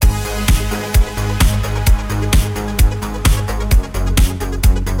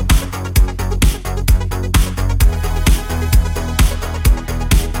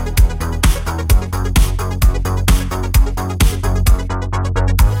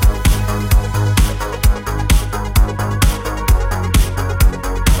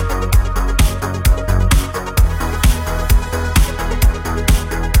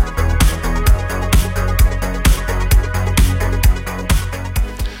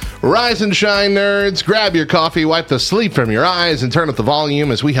Rise and shine, nerds. Grab your coffee, wipe the sleep from your eyes, and turn up the volume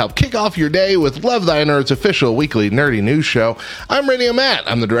as we help kick off your day with Love Thy Nerd's official weekly nerdy news show. I'm Radio Matt.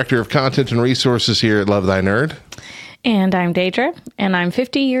 I'm the Director of Content and Resources here at Love Thy Nerd. And I'm Deidra, and I'm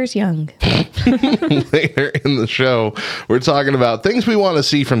 50 years young. Later in the show, we're talking about things we want to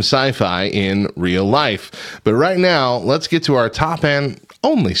see from sci-fi in real life. But right now, let's get to our top and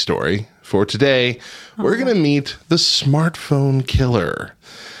only story for today. We're going to meet the smartphone killer.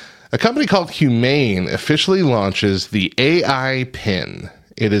 A company called Humane officially launches the AI Pin.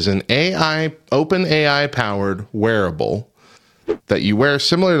 It is an open AI-powered wearable that you wear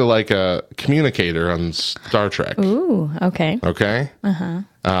similar to like a communicator on Star Trek. Ooh, okay. Okay?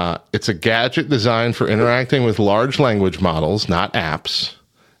 It's a gadget designed for interacting with large language models, not apps,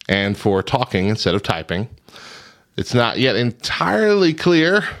 and for talking instead of typing. It's not yet entirely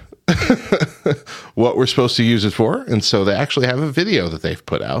clear what we're supposed to use it for, and so they actually have a video that they've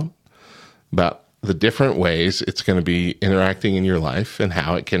put out about the different ways it's going to be interacting in your life and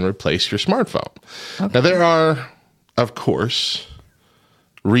how it can replace your smartphone. Okay. Now, there are, of course,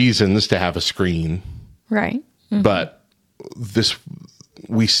 reasons to have a screen. Right. Mm-hmm. But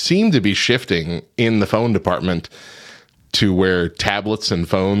we seem to be shifting in the phone department to where tablets and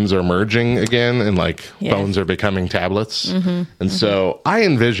phones are merging again, and phones are becoming tablets. Mm-hmm. And so I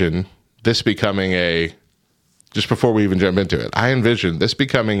envision this becoming just before we even jump into it, I envision this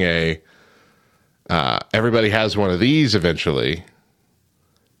becoming everybody has one of these eventually.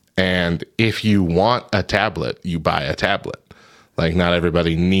 And if you want a tablet, you buy a tablet. Like, not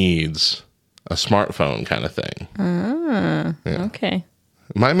everybody needs a smartphone kind of thing. Okay.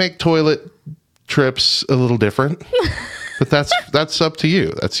 It might make toilet trips a little different, but that's up to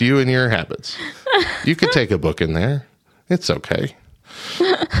you. That's you and your habits. You could take a book in there. It's okay.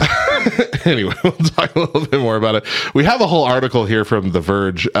 Anyway, we'll talk a little bit more about it. We have a whole article here from The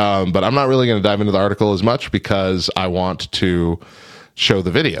Verge, but I'm not really going to dive into the article as much because I want to show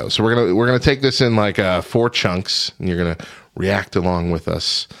the video. So we're gonna take this in 4 chunks, and you're gonna react along with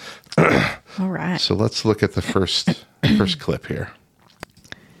us. All right. So let's look at the first clip here.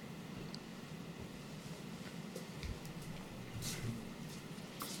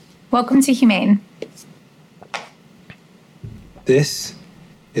 Welcome to Humane. This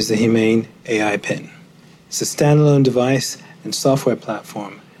is the Humane AI Pin. It's a standalone device and software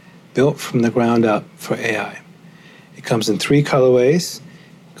platform built from the ground up for AI. It comes in 3 colorways.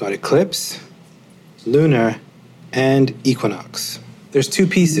 Got Eclipse, Lunar, and Equinox. There's 2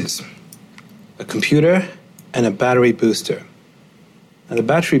 pieces, a computer and a battery booster. Now, the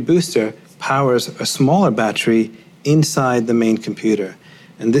battery booster powers a smaller battery inside the main computer,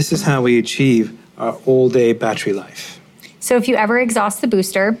 and this is how we achieve our all-day battery life. So if you ever exhaust the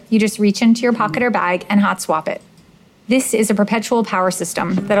booster, you just reach into your pocket or bag and hot swap it. This is a perpetual power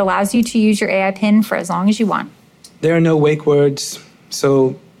system that allows you to use your AI Pin for as long as you want. There are no wake words,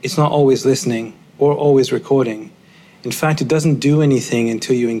 so it's not always listening or always recording. In fact, it doesn't do anything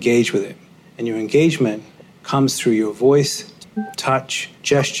until you engage with it. And your engagement comes through your voice, touch,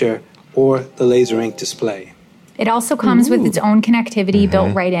 gesture, or the laser ink display. It also comes with its own connectivity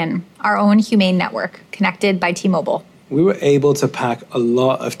built right in, our own Humane network, connected by T-Mobile. We were able to pack a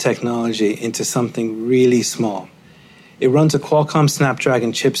lot of technology into something really small. It runs a Qualcomm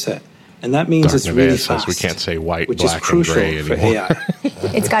Snapdragon chipset, and that means it's really fast. We can't say white, which black, is crucial and gray for anymore.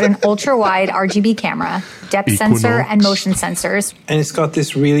 AI. It's got an ultra-wide RGB camera, depth sensor, and motion sensors. And it's got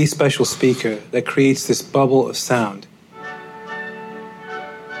this really special speaker that creates this bubble of sound.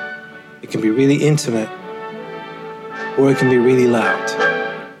 It can be really intimate, or it can be really loud.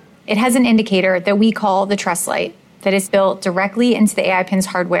 It has an indicator that we call the Trust Light that is built directly into the AI Pin's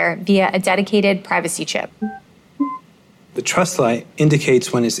hardware via a dedicated privacy chip. The Trust Light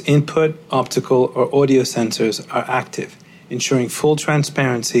indicates when its input, optical, or audio sensors are active, ensuring full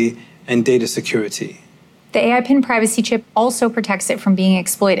transparency and data security. The AI Pin privacy chip also protects it from being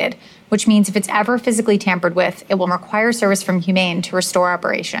exploited, which means if it's ever physically tampered with, it will require service from Humane to restore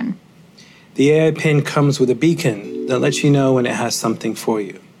operation. The AI Pin comes with a beacon that lets you know when it has something for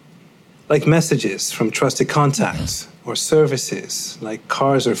you, like messages from trusted contacts or services like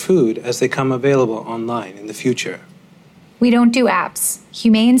cars or food as they come available online in the future. We don't do apps.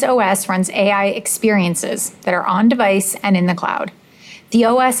 Humane's OS runs AI experiences that are on device and in the cloud. The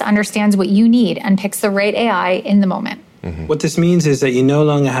OS understands what you need and picks the right AI in the moment. Mm-hmm. What this means is that you no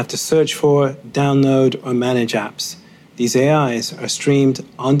longer have to search for, download, or manage apps. These AIs are streamed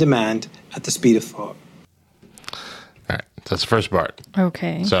on demand at the speed of thought. All right, that's the first part.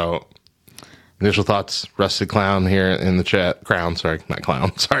 Okay. So Initial thoughts, Rusted Clown here in the chat. Crown, sorry, not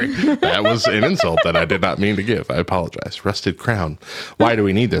clown. Sorry. That was an insult that I did not mean to give. I apologize. Rusted Crown. Why do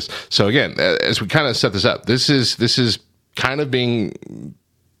we need this? So again, as we kind of set this up, this is kind of being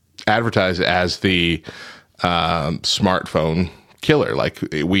advertised as the smartphone killer. Like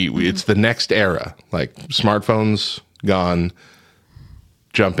it's the next era. Like smartphones gone,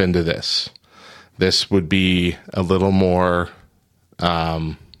 jump into this. This would be a little more,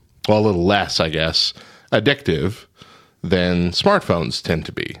 a little less, I guess, addictive than smartphones tend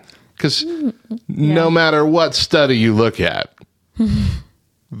to be. Because no matter what study you look at,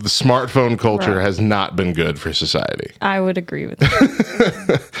 the smartphone culture has not been good for society. I would agree with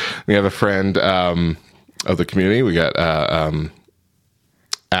that. We have a friend of the community. We got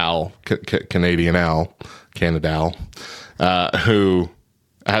Al, Canadian Al, Canada Al, who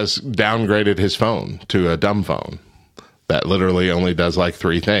has downgraded his phone to a dumb phone that literally only does like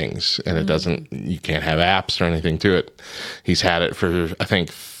 3 things, and it doesn't, you can't have apps or anything to it. He's had it for, I think,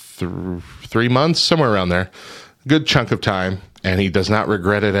 3 months, somewhere around there, a good chunk of time, and he does not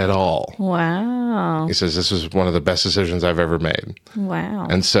regret it at all. Wow. He says, this was one of the best decisions I've ever made. Wow.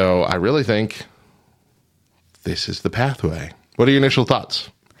 And so I really think this is the pathway. What are your initial thoughts?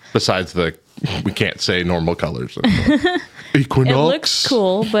 Besides we can't say normal colors. Equinox. It looks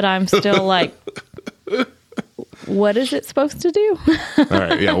cool, but I'm still like, what is it supposed to do? All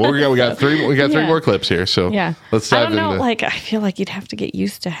right, yeah. Well, we got 3 more clips here, so let's dive into. I don't know. Like, I feel like you'd have to get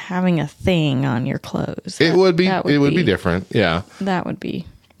used to having a thing on your clothes. It would be different. Yeah, that would be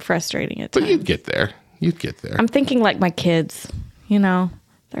frustrating at times. But you'd get there. I'm thinking like my kids. You know,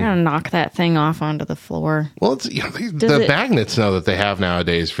 they're gonna knock that thing off onto the floor. Well, it's, the magnets now that they have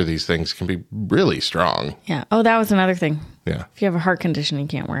nowadays for these things can be really strong. Yeah. Oh, that was another thing. Yeah. If you have a heart condition, you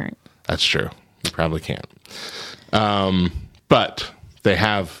can't wear it. That's true. You probably can't. But they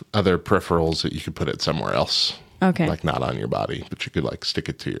have other peripherals that you could put it somewhere else. Okay. Like not on your body, but you could like stick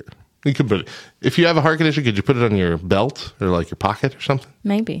it to you could put it, if you have a heart condition, could you put it on your belt or like your pocket or something?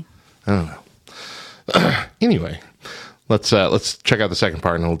 Maybe. I don't know. Anyway, let's check out the second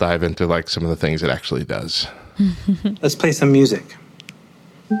part and we'll dive into like some of the things it actually does. Let's play some music.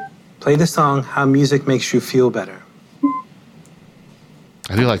 Play the song How Music Makes You Feel Better.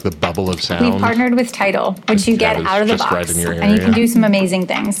 I do like the bubble of sound. We've partnered with Tidal, which you get out of the box, right in your and you can do some amazing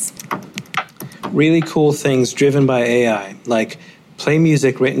things. Really cool things driven by AI, like play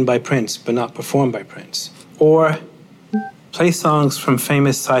music written by Prince but not performed by Prince. Or play songs from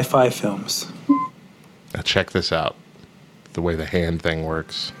famous sci-fi films. Now check this out, the way the hand thing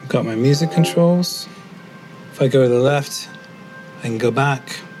works. I've got my music controls. If I go to the left, I can go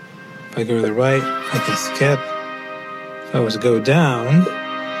back. If I go to the right, I can skip. If I was to go down,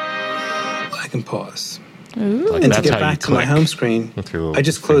 I can pause. Like and to get back to my home screen, I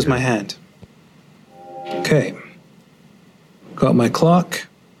just close my hand. Okay. Got my clock,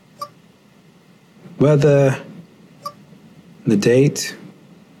 weather, the date.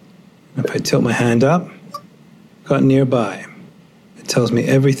 If I tilt my hand up, got nearby. It tells me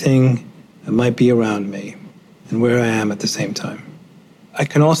everything that might be around me and where I am at the same time. I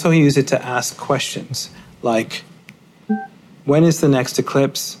can also use it to ask questions like, when is the next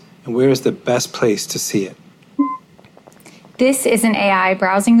eclipse and where is the best place to see it? This isn't AI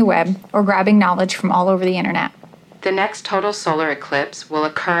browsing the web or grabbing knowledge from all over the internet. The next total solar eclipse will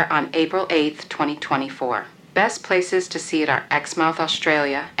occur on April 8th, 2024. Best places to see it are Exmouth,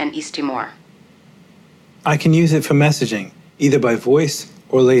 Australia, and East Timor. I can use it for messaging, either by voice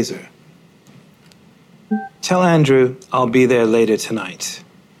or laser. Tell Andrew I'll be there later tonight.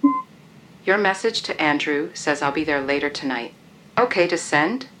 Your message to Andrew says I'll be there later tonight. Okay to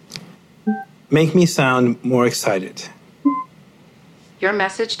send? Make me sound more excited. Your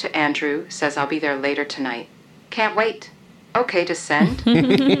message to Andrew says I'll be there later tonight. Can't wait. Okay to send?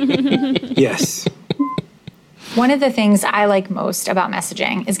 Yes. One of the things I like most about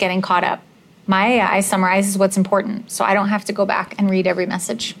messaging is getting caught up. My AI summarizes what's important, so I don't have to go back and read every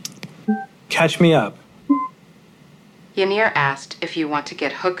message. Catch me up. Yanir asked if you want to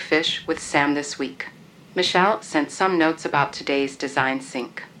get hookfish with Sam this week. Michelle sent some notes about today's design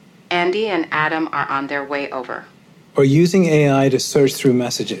sync. Andy and Adam are on their way over. Or using AI to search through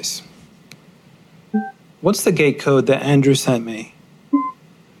messages. What's the gate code that Andrew sent me?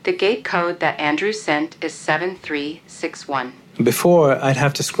 The gate code that Andrew sent is 7361. Before, I'd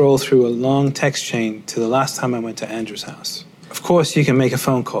have to scroll through a long text chain to the last time I went to Andrew's house. Of course, you can make a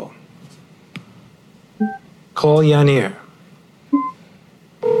phone call. Call Yanir.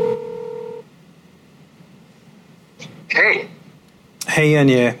 Hey. Hey,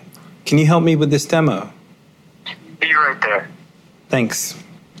 Yanir. Can you help me with this demo? Be right there. Thanks.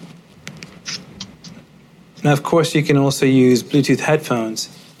 And of course, you can also use Bluetooth headphones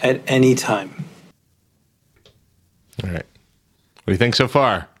at any time. All right. What do you think so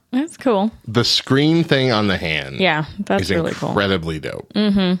far? That's cool. The screen thing on the hand. Yeah, that's is really cool. incredibly dope.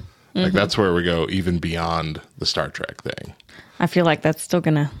 Mm-hmm. Like that's where we go even beyond the Star Trek thing. I feel like that's still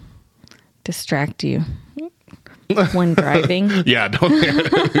going to distract you when driving. Yeah, don't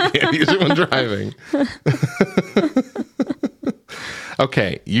can't use it when driving.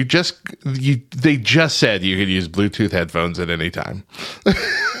 Okay, they just said you could use Bluetooth headphones at any time.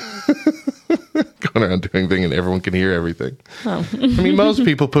 Going around doing things and everyone can hear everything. Oh. I mean, most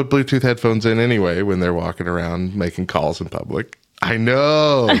people put Bluetooth headphones in anyway when they're walking around making calls in public. I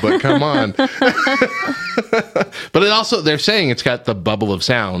know, but come on. But it also, they're saying it's got the bubble of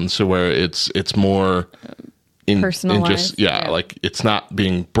sound, so where it's more personalized. Like it's not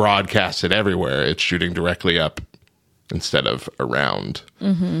being broadcasted everywhere. It's shooting directly up instead of around.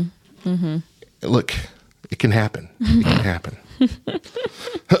 Mm-hmm. Mm-hmm. Look, it can happen. It can happen.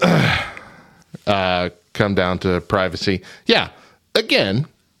 Come down to privacy. Yeah, again,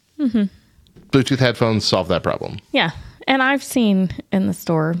 Bluetooth headphones solve that problem. Yeah. And I've seen in the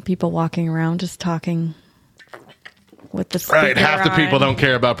store people walking around just talking with the speaker Right, half the people don't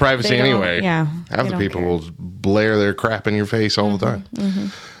care about privacy anyway. Yeah. Half the people will blare their crap in your face all the time. Mm-hmm.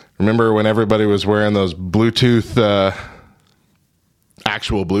 Remember when everybody was wearing those Bluetooth,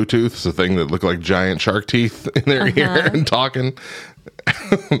 actual Bluetooth, the thing that looked like giant shark teeth in their ear and talking?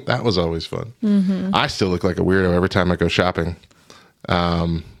 That was always fun. Mm-hmm. I still look like a weirdo every time I go shopping.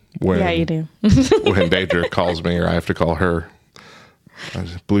 Yeah, you do. When Deidra calls me or I have to call her. I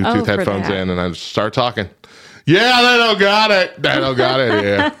just Bluetooth headphones in and I just start talking. Yeah, they don't got it. They don't got it.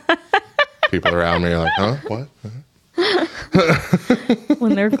 Yeah. People around me are like, huh? What?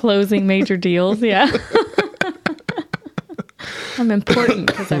 When they're closing major deals, yeah. I'm important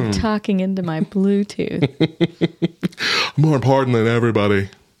because I'm talking into my Bluetooth. I'm more important than everybody.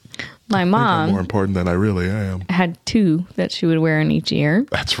 My mom, I'm more important than I really am, had two that she would wear in each ear.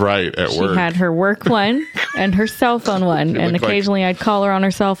 That's right, at work. She had her work one and her cell phone one. And occasionally I'd call her on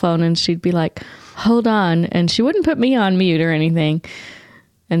her cell phone and she'd be like, hold on. And she wouldn't put me on mute or anything.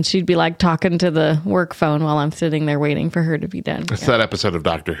 And she'd be like talking to the work phone while I'm sitting there waiting for her to be done. It's that episode of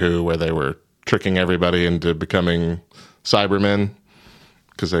Doctor Who where they were tricking everybody into becoming Cybermen.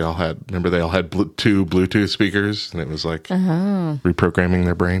 Because they all had two Bluetooth speakers, and it was like reprogramming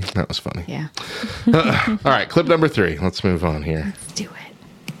their brain. That was funny. Yeah. All right, clip number 3. Let's move on here. Let's do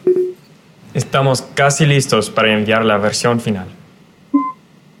it. Estamos casi listos para enviar la versión final.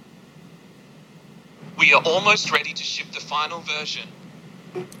 We are almost ready to ship the final version.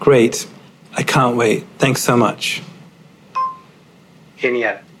 Great. I can't wait. Thanks so much.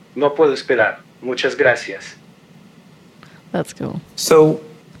 Genial. No puedo esperar. Muchas gracias. That's cool. So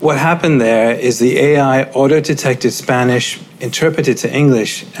what happened there is the AI auto-detected Spanish, interpreted to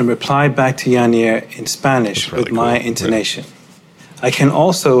English, and replied back to Yanier in Spanish with my intonation. Really? I can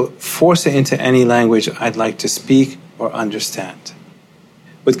also force it into any language I'd like to speak or understand.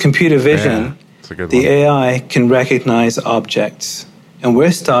 With computer vision, the AI can recognize objects, and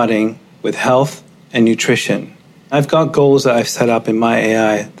we're starting with health and nutrition. I've got goals that I've set up in my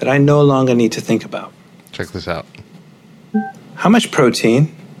AI that I no longer need to think about. Check this out. How much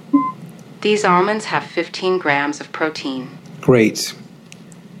protein? These almonds have 15 grams of protein. Great.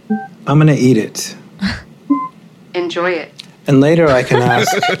 I'm going to eat it. Enjoy it. And later I can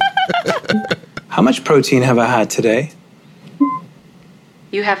ask, how much protein have I had today?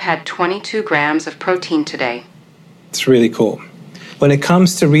 You have had 22 grams of protein today. It's really cool. When it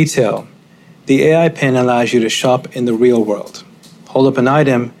comes to retail, the AI pin allows you to shop in the real world, hold up an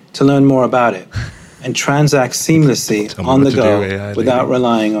item to learn more about it, and transact seamlessly on the go without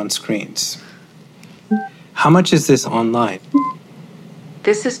relying on screens. How much is this online?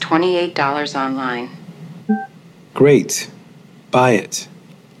 This is $28 online. Great. Buy it.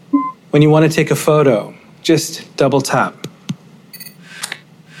 When you want to take a photo, just double tap.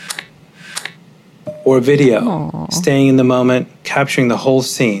 Or video, staying in the moment, capturing the whole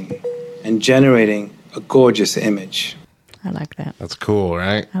scene, and generating a gorgeous image. I like that. That's cool,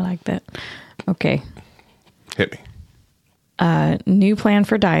 right? I like that. Okay. Hit me. New plan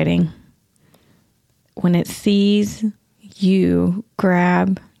for dieting. When it sees you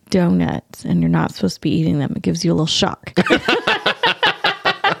grab donuts and you're not supposed to be eating them, it gives you a little shock.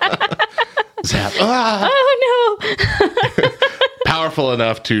 Zap. Ah! Oh, no. Powerful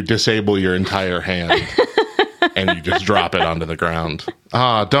enough to disable your entire hand. And you just drop it onto the ground.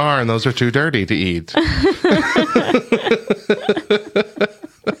 Ah, darn, those are too dirty to eat.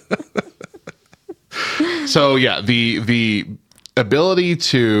 So yeah, the ability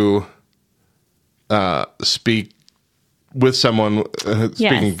to speak with someone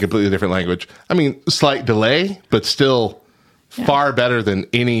speaking a completely different language. I mean, slight delay, but still far better than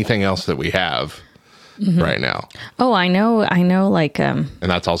anything else that we have right now. Oh, I know. Like, and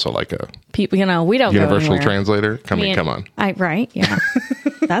that's also like a people. We don't universal go translator. Come on. Right? Yeah,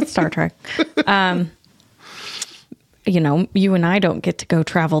 that's Star Trek. You and I don't get to go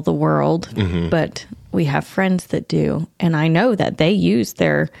travel the world, but we have friends that do, and I know that they use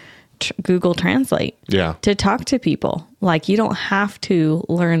their Google Translate to talk to people. Like, you don't have to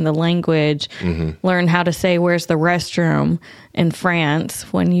learn the language, learn how to say where's the restroom in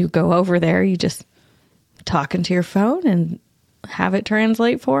France. When you go over there, you just talk into your phone and have it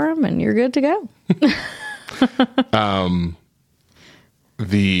translate for them, and you're good to go.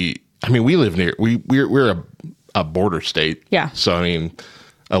 We live near we're a border state. Yeah. So I mean,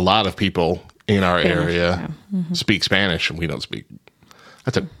 a lot of people in our area speak Spanish, and we don't speak. I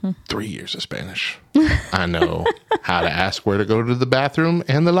took 3 years of Spanish. I know how to ask where to go to the bathroom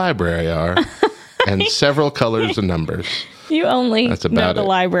and the library are, and several colors and numbers. You only know the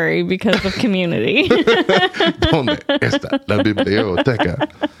library because of Community. ¿Dónde está la biblioteca?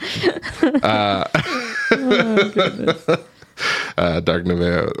 Dark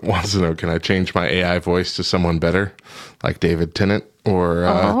Nevea wants to know, can I change my AI voice to someone better, like David Tennant or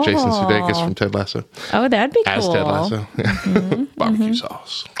Jason Sudeikis from Ted Lasso? Oh, that'd be cool. As Ted Lasso. Barbecue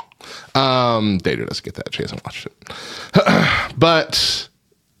sauce. Deidra doesn't get that. She hasn't watched it. But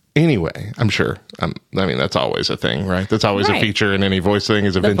anyway, I'm sure. That's always a thing, right? That's always a feature in any voice thing,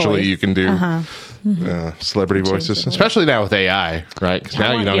 is eventually you can do celebrity voices, especially now with AI, right? Because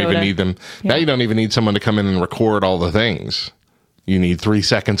now you don't even need them. Now you don't even need someone to come in and record all the things. You need 3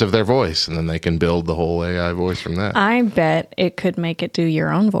 seconds of their voice, and then they can build the whole AI voice from that. I bet it could make it do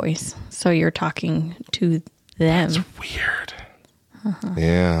your own voice, so you're talking to them. That's weird.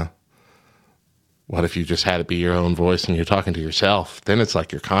 Yeah. What if you just had it be your own voice and you're talking to yourself? Then it's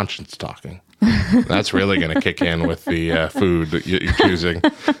like your conscience talking. That's really going to kick in with the food that you're choosing.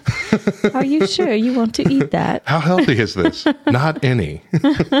 Are you sure you want to eat that? How healthy is this? Not any.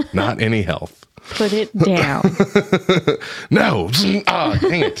 Not any health. Put it down. No. Oh,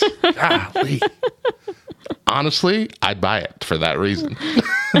 dang it. Golly. Honestly, I'd buy it for that reason.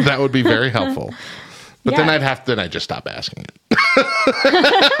 That would be very helpful. But then I'd just stop asking it.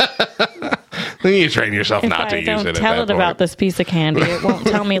 Then you train yourself not to use it. Don't tell it about this piece of candy. It won't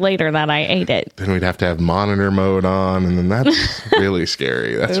tell me later that I ate it. Then we'd have to have monitor mode on, and then that's really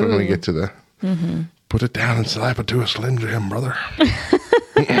scary. That's when we get to the put it down and slap it to a Slim Jim, brother.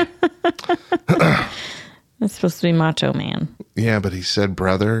 It's supposed to be Macho Man. Yeah, but he said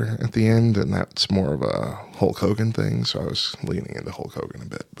brother at the end, and that's more of a Hulk Hogan thing, so I was leaning into Hulk Hogan a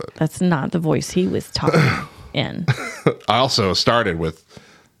bit. But that's not the voice he was talking in. I also started with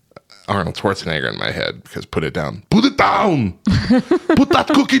Arnold Schwarzenegger in my head, because put it down. Put it down! Put that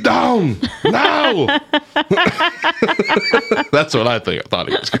cookie down! Now! That's what I thought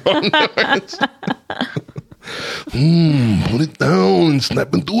he was going towards. Put it down and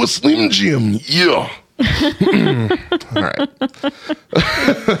snap into a Slim Jim. Yeah. All right.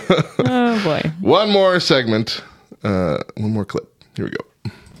 Oh, boy. One more segment. One more clip. Here we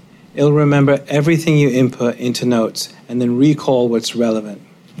go. It'll remember everything you input into notes and then recall what's relevant.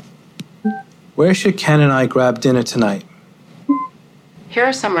 Where should Ken and I grab dinner tonight? Here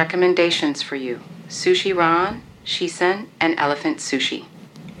are some recommendations for you. Sushi Ran, Shisen, and Elephant Sushi.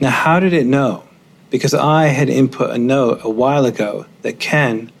 Now, how did it know? Because I had input a note a while ago that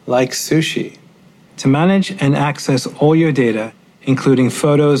Ken likes sushi. To manage and access all your data, including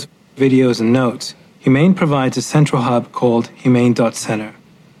photos, videos, and notes, Humane provides a central hub called Humane.Center.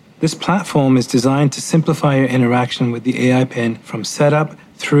 This platform is designed to simplify your interaction with the AI Pin from setup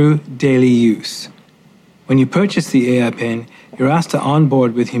through daily use. When you purchase the AI Pin, you're asked to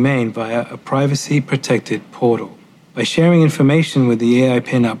onboard with Humane via a privacy-protected portal. By sharing information with the AI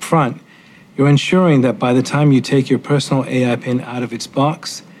Pin up front, you're ensuring that by the time you take your personal AI Pin out of its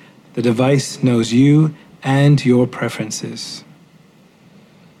box, the device knows you and your preferences.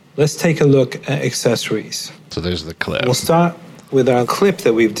 Let's take a look at accessories. So there's the clip. We'll start with our clip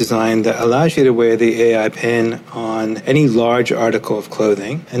that we've designed that allows you to wear the AI Pin on any large article of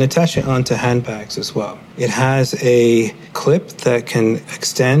clothing and attach it onto handbags as well. It has a clip that can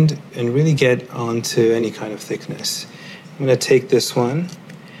extend and really get onto any kind of thickness. I'm going to take this one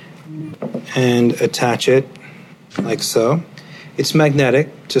and attach it like so. It's magnetic,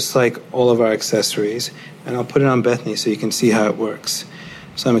 just like all of our accessories, and I'll put it on Bethany so you can see how it works.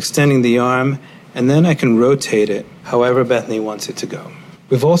 So I'm extending the arm, and then I can rotate it however Bethany wants it to go.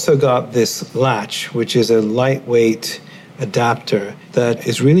 We've also got this latch, which is a lightweight adapter that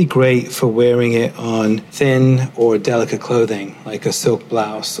is really great for wearing it on thin or delicate clothing, like a silk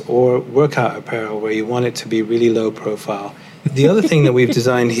blouse, or workout apparel where you want it to be really low profile. The other thing that we've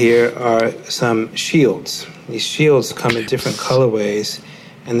designed here are some shields. These shields come in different colorways,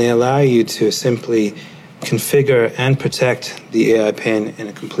 and they allow you to simply configure and protect the AI pin in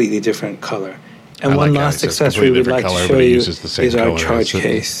a completely different color. And one last accessory we'd like to show you is our charge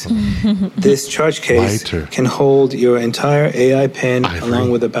case. This charge case can hold your entire AI pin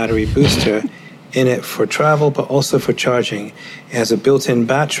along with a battery booster in it for travel, but also for charging. It has a built-in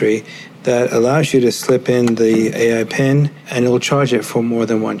battery that allows you to slip in the AI pin, and it will charge it for more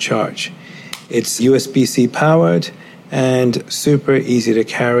than one charge. It's USB-C powered and super easy to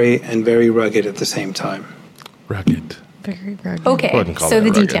carry and very rugged at the same time. Rugged. Very rugged. Okay, so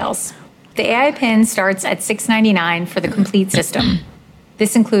the details. The AI pin starts at $6.99 for the complete system.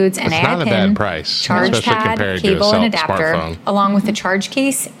 This includes an AI pin, charge pad, cable, and adapter, along with a charge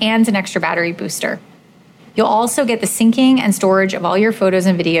case and an extra battery booster. You'll also get the syncing and storage of all your photos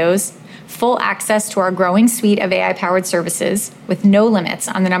and videos, full access to our growing suite of AI-powered services with no limits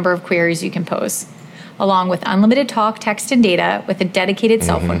on the number of queries you can pose, along with unlimited talk, text, and data with a dedicated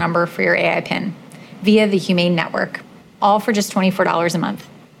cell phone number for your AI pin via the Humane network, all for just $24 a month.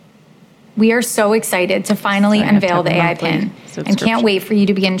 We are so excited to finally unveil the AI pin and can't wait for you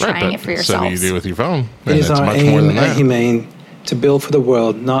to begin trying it for yourselves. So you do with your phone. It is our aim at Humane to build for the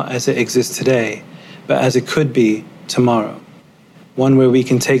world not as it exists today, but as it could be tomorrow. One where we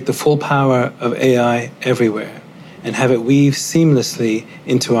can take the full power of AI everywhere and have it weave seamlessly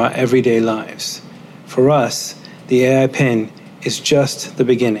into our everyday lives. For us, the AI pin is just the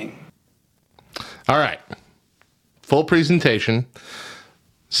beginning. All right. Full presentation.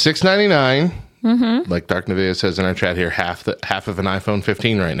 $6.99, like Dark Nvidia says in our chat here, half of an iPhone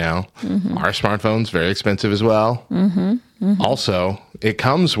 15 right now. Our smartphone's very expensive as well. Also, it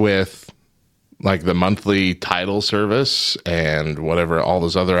comes with like the monthly title service and whatever, all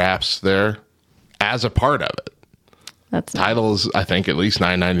those other apps there as a part of it. That's Title's, I think, at least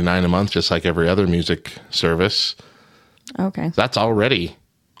 $9.99 a month, just like every other music service. Okay. That's already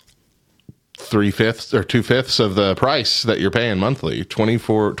 3/5 or 2/5 of the price that you're paying monthly,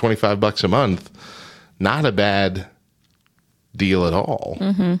 $25 a month. Not a bad deal at all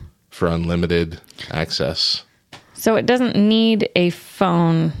for unlimited access. So it doesn't need a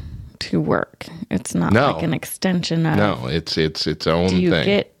phone to work. It's not like an extension of. No, it's its own thing. Do you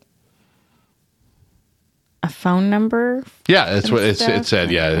get a phone number? Yeah, that's what it said.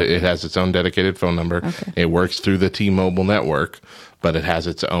 Yeah, it has its own dedicated phone number. Okay. It works through the T-Mobile network, but it has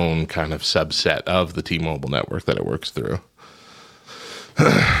its own kind of subset of the T-Mobile network that it works through.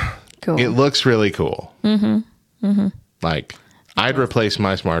 Cool. It looks really cool. Like, I'd replace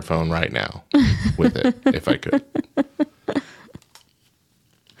my smartphone right now with it if I could.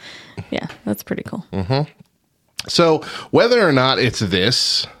 Yeah, that's pretty cool. So whether or not it's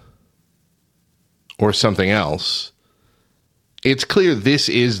this or something else, it's clear this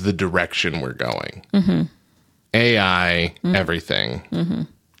is the direction we're going. AI, everything,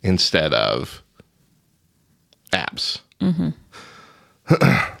 instead of apps.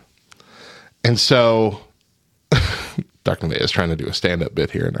 And so, Dr. Naya is trying to do a stand-up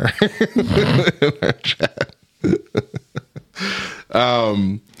bit here in our chat.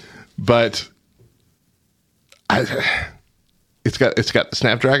 But it's got the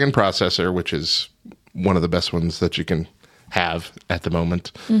Snapdragon processor, which is one of the best ones that you can have at the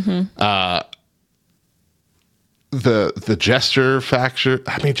moment. The gesture factor,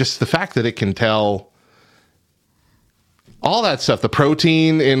 I mean, just the fact that it can tell all that stuff, the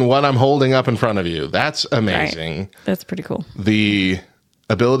protein in what I'm holding up in front of you, that's amazing. Right. That's pretty cool. The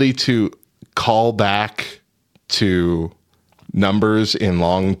ability to call back to numbers in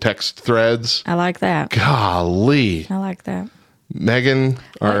long text threads. I like that. Golly. I like that. Megan,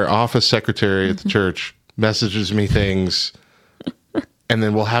 our office secretary at the church, messages me things, and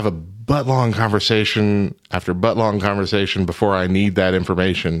then we'll have a butt-long conversation after butt-long conversation before I need that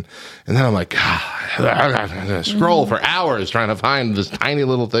information. And then I'm like, God, I'm going to scroll for hours trying to find this tiny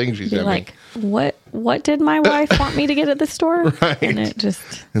little thing she sent me. What did my wife want me to get at the store? Right. And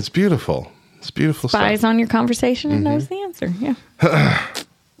it's beautiful. It's beautiful spies stuff. on your conversation and knows the answer. Yeah.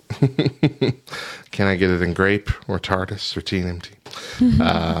 Can I get it in grape or TARDIS or TNMT?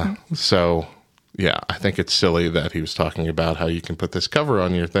 So, yeah, I think it's silly that he was talking about how you can put this cover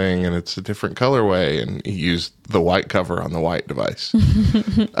on your thing and it's a different colorway, and he used the white cover on the white device.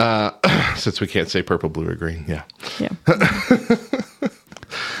 Since we can't say purple, blue, or green. Yeah. Yeah.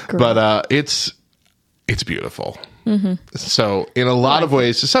 But it's beautiful. Mm-hmm. So in a lot of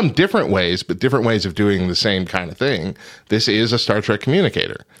ways, some different ways, but different ways of doing the same kind of thing, this is a Star Trek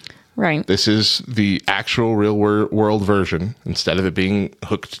communicator. Right. This is the actual real world version. Instead of it being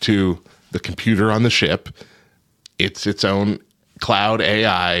hooked to the computer on the ship, it's its own cloud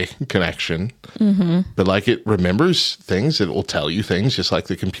AI connection. Mm-hmm. But like it remembers things, it will tell you things just like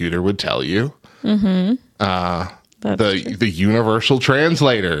the computer would tell you. Mm-hmm. The universal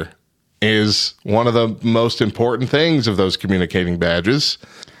translator is one of the most important things of those communicating badges.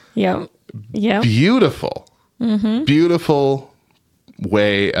 Yep. Beautiful. Mm-hmm. Beautiful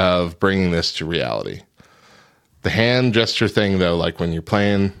way of bringing this to reality. The hand gesture thing, though, like when you're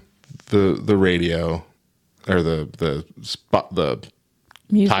playing the radio or the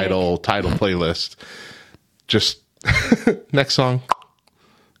title playlist, just next song,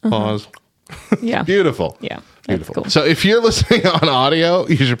 pause. Yeah. Beautiful. Yeah. Beautiful. Cool. So if you're listening on audio,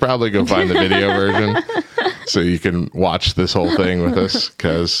 you should probably go find the video version so you can watch this whole thing with us,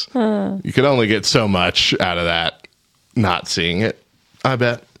 because you can only get so much out of that not seeing it, I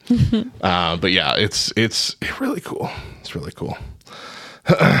bet. But yeah, it's really cool. It's really cool.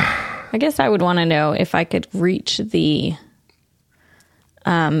 I guess I would want to know if I could reach the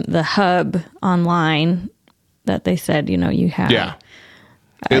hub online that they said, you have. Yeah.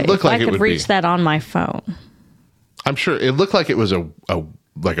 It looked like I could reach that on my phone. I'm sure it looked like it was a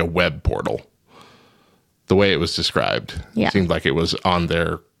web portal. The way it was described. Yeah. It seemed like it was on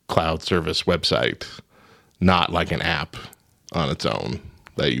their cloud service website, not like an app on its own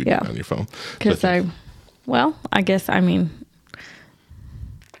that you do on your phone. Because I guess,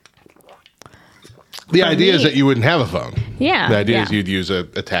 the idea is that you wouldn't have a phone. Yeah. The idea is you'd use a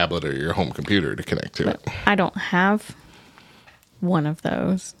tablet or your home computer to connect to it. I don't have one of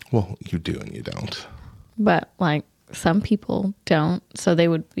those. Well, you do and you don't. But like some people don't, so they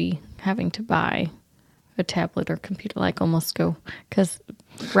would be having to buy a tablet or computer, like almost go because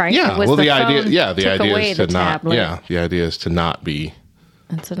the idea is to not the idea is to not be.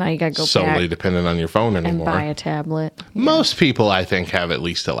 And so now you got to go solely dependent on your phone anymore. And buy a tablet. Yeah. Most people, I think, have at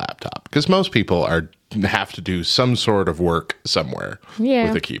least a laptop because most people have to do some sort of work somewhere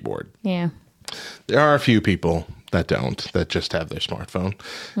with a keyboard. Yeah. There are a few people that just have their smartphone.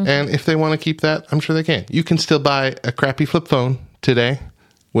 Mm-hmm. And if they want to keep that, I'm sure they can. You can still buy a crappy flip phone today,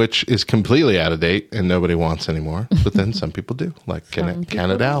 which is completely out of date and nobody wants anymore. But then some people do, like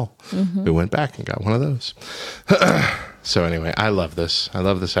Canadal, who went back and got one of those. So anyway, I love this. I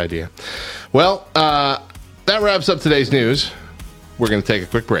love this idea. Well, that wraps up today's news. We're going to take a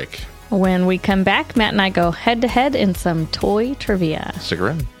quick break. When we come back, Matt and I go head-to-head in some toy trivia. Stick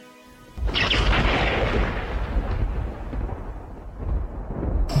around.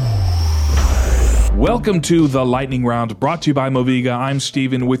 Welcome to the Lightning Round, brought to you by Moviga. I'm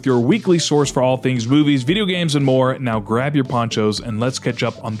Steven with your weekly source for all things movies, video games, and more. Now grab your ponchos and let's catch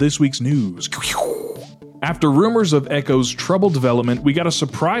up on this week's news. After rumors of Echo's troubled development, we got a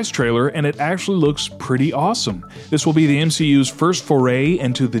surprise trailer and it actually looks pretty awesome. This will be the MCU's first foray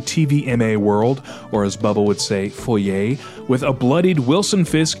into the TVMA world, or as Bubba would say, foyer, with a bloodied Wilson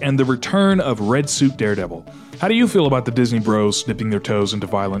Fisk and the return of Red Suit Daredevil. How do you feel about the Disney bros dipping their toes into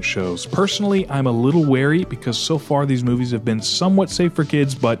violent shows? Personally, I'm a little wary because so far these movies have been somewhat safe for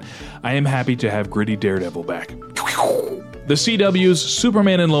kids, but I am happy to have gritty Daredevil back. The CW's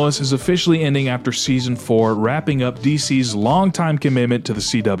Superman and Lois is officially ending after Season 4, wrapping up DC's longtime commitment to the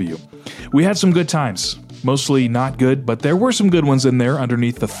CW. We had some good times. Mostly not good, but there were some good ones in there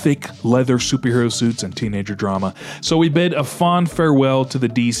underneath the thick leather superhero suits and teenager drama. So we bid a fond farewell to the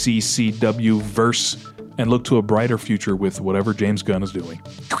DC CW verse and look to a brighter future with whatever James Gunn is doing.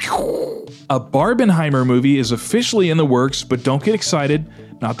 A Barbenheimer movie is officially in the works, but don't get excited.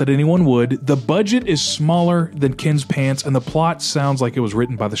 Not that anyone would. The budget is smaller than Ken's Pants, and the plot sounds like it was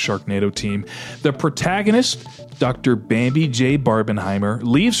written by the Sharknado team. The protagonist, Dr. Bambi J. Barbenheimer,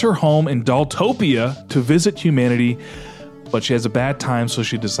 leaves her home in Daltopia to visit humanity, but she has a bad time, so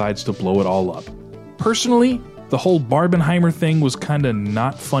she decides to blow it all up. Personally, the whole Barbenheimer thing was kinda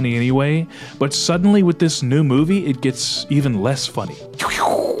not funny anyway, but suddenly with this new movie, it gets even less funny.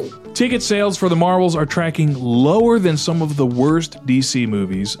 Ticket sales for the Marvels are tracking lower than some of the worst DC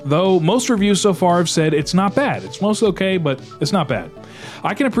movies, though most reviews so far have said it's not bad. It's mostly okay, but it's not bad.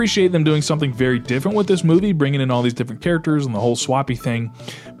 I can appreciate them doing something very different with this movie, bringing in all these different characters and the whole swappy thing,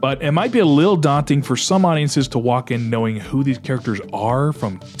 but it might be a little daunting for some audiences to walk in knowing who these characters are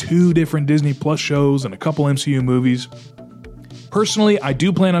from 2 different Disney Plus shows and a couple MCU movies. Personally, I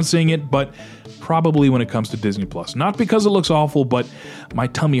do plan on seeing it, but probably when it comes to Disney Plus. Not because it looks awful, but my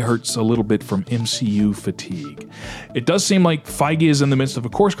tummy hurts a little bit from MCU fatigue. It does seem like Feige is in the midst of a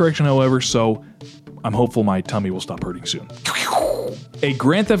course correction, however, so I'm hopeful my tummy will stop hurting soon. A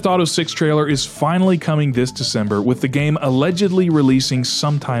Grand Theft Auto 6 trailer is finally coming this December, with the game allegedly releasing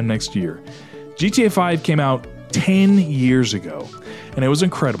sometime next year. GTA 5 came out 10 years ago, and it was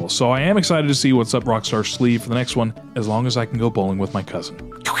incredible, so I am excited to see what's up Rockstar's sleeve for the next one, as long as I can go bowling with my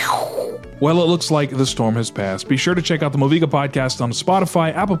cousin. Well, it looks like the storm has passed. Be sure to check out the Moviga podcast on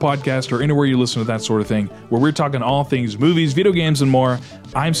Spotify, Apple Podcast, or anywhere you listen to that sort of thing, where we're talking all things movies, video games, and more.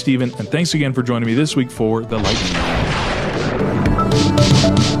 I'm Steven, and thanks again for joining me this week for The Lightning Round.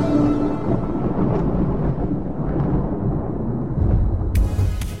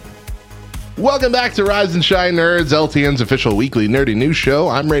 Welcome back to Rise and Shine Nerds, LTN's official weekly nerdy news show.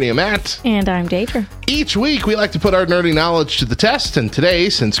 I'm Radio Matt. And I'm Deidra. Each week, we like to put our nerdy knowledge to the test, and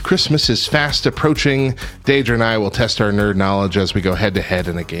today, since Christmas is fast approaching, Deidra and I will test our nerd knowledge as we go head-to-head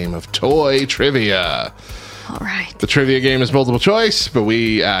in a game of toy trivia. All right. The trivia game is multiple choice, but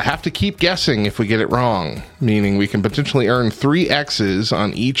we have to keep guessing if we get it wrong, meaning we can potentially earn 3 X's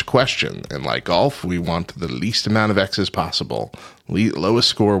on each question. And like golf, we want the least amount of X's possible. Lowest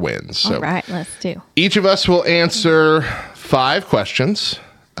score wins. So all right, let's do. Each of us will answer 5 questions,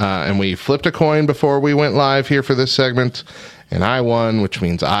 and we flipped a coin before we went live here for this segment, and I won, which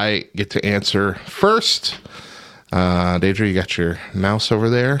means I get to answer first. Deidra, you got your mouse over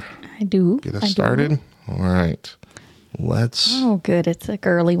there? I do. Get us started? All right. Let's Oh, good. It's a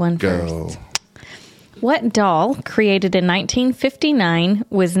girly one go. first. What doll, created in 1959,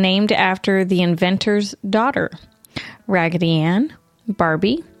 was named after the inventor's daughter? Raggedy Ann,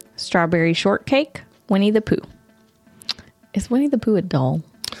 Barbie, Strawberry Shortcake, Winnie the Pooh. Is Winnie the Pooh a doll?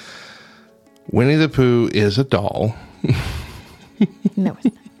 Winnie the Pooh is a doll. No,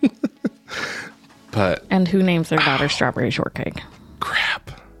 it's not. But And who names their daughter Strawberry Shortcake?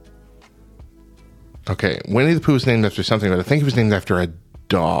 crap. Okay, Winnie the Pooh was named after something, but I think it was named after a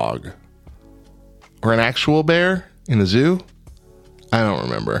dog. Or an actual bear in a zoo? I don't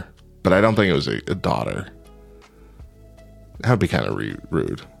remember. But I don't think it was a daughter. That would be kind of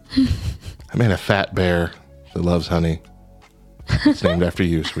rude. I made a fat bear that loves honey. It's named after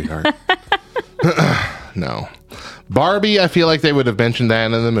you, sweetheart. No. Barbie, I feel like they would have mentioned that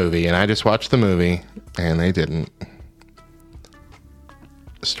in the movie, and I just watched the movie, and they didn't.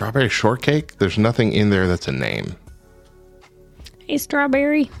 Strawberry Shortcake? There's nothing in there that's a name. Hey,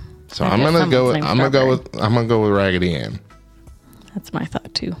 Strawberry. So I'm gonna go with Raggedy Ann. That's my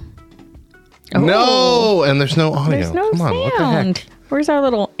thought too. No, and there's no audio. There's no Come on, sound. what the heck? Where's our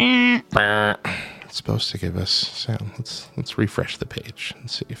little? It's supposed to give us sound. Let's refresh the page and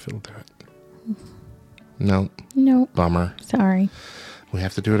see if it'll do it. Nope. Nope. Bummer. Sorry. We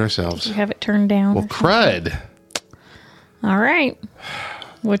have to do it ourselves. You have it turned down. Well, crud. All right.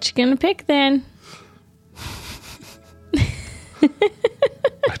 What you gonna pick then?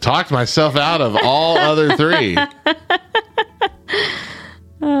 I talked myself out of all other 3.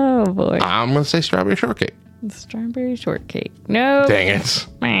 Oh boy. I'm gonna say Strawberry Shortcake. Strawberry Shortcake. No. Dang it.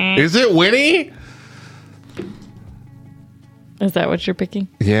 Is it Winnie? Is that what you're picking?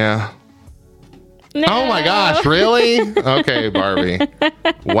 Yeah. No. Oh my gosh, really? Okay, Barbie.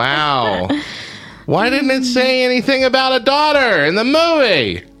 Wow. Why didn't it say anything about a daughter in the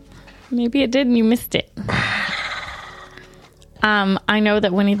movie? Maybe it did and you missed it. I know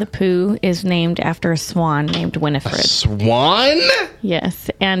that Winnie the Pooh is named after a swan named Winifred. A swan? Yes,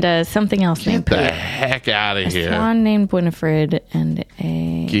 and something else named Pooh. Get the heck out of here. A swan named Winifred and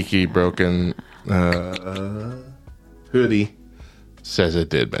a... Geeky Broken Hoodie says it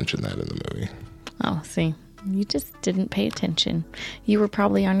did mention that in the movie. Oh, see. You just didn't pay attention. You were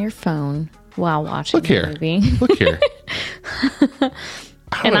probably on your phone while watching the movie. Look here.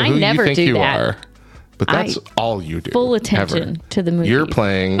 And I never do that. Are, but that's all you do. Full attention to the movie. You're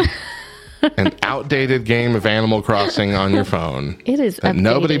playing an outdated game of Animal Crossing on your phone. It is that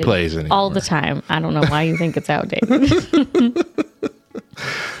nobody plays anymore. All the time. I don't know why you think it's outdated.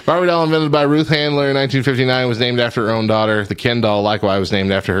 Barbie doll, invented by Ruth Handler in 1959, was named after her own daughter. The Ken doll, likewise, was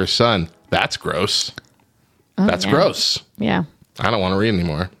named after her son. That's gross. Oh, that's gross. Yeah. I don't want to read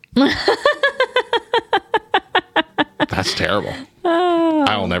anymore. That's terrible.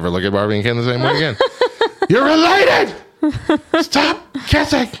 I will never look at Barbie and Ken the same way again. You're related! Stop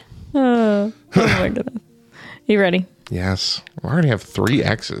kissing! Oh my goodness. You ready? Yes. I already have 3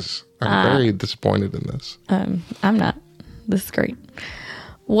 X's. I'm very disappointed in this. I'm not. This is great.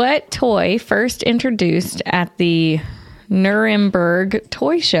 What toy first introduced at the Nuremberg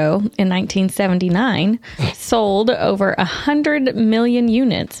Toy Show in 1979 sold over 100 million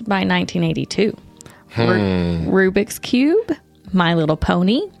units by 1982? Rubik's Cube, My Little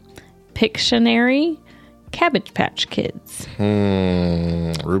Pony, Pictionary, Cabbage Patch Kids.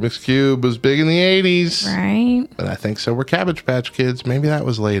 Rubik's Cube was big in the 80s. Right. But I think so were Cabbage Patch Kids. Maybe that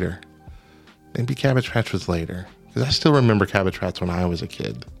was later. Maybe Cabbage Patch was later. Because I still remember Cabbage Patch when I was a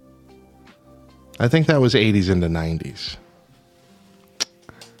kid. I think that was 80s into 90s.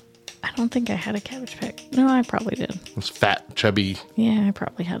 I don't think I had a Cabbage Patch. No, I probably did. Those fat, chubby Yeah, I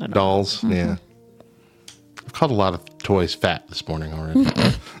probably had it. dolls. Mm-hmm. Yeah. I've called a lot of toys fat this morning already.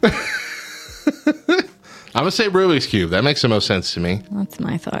 I'm going to say Rubik's Cube. That makes the most sense to me. That's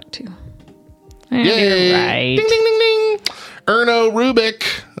my thought, too. Yay! You're right. Ding, ding, ding, ding. Erno Rubik,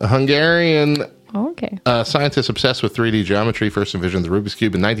 a Hungarian scientist obsessed with 3D geometry, first envisioned the Rubik's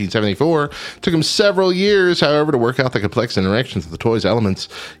Cube in 1974. Took him several years, however, to work out the complex interactions of the toy's elements.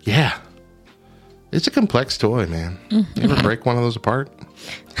 Yeah. It's a complex toy, man. Mm-hmm. You ever break one of those apart?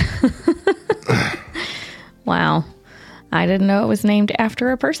 Wow. I didn't know it was named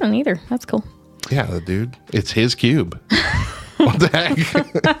after a person either. That's cool. Yeah, the dude. It's his cube. What the heck?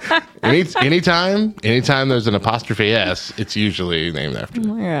 Anytime there's an apostrophe S, it's usually named after.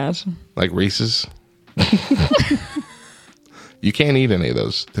 Oh my gosh. Like Reese's. You can't eat any of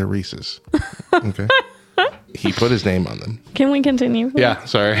those. They're Reese's. Okay. He put his name on them. Can we continue? Please? Yeah,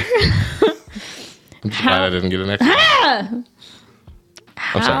 sorry. I'm just glad I didn't get an extra.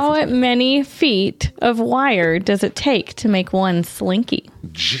 How many feet of wire does it take to make one slinky?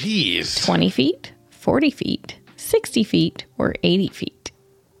 Jeez. 20 feet, 40 feet, 60 feet, or 80 feet?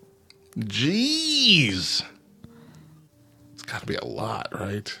 Jeez. It's got to be a lot,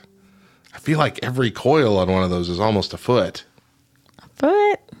 right? I feel like every coil on one of those is almost a foot. A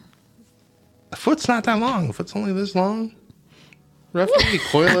foot? A foot's not that long. A foot's only this long. Roughly, you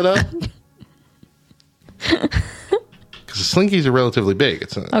coil it up. Because the slinkies are relatively big.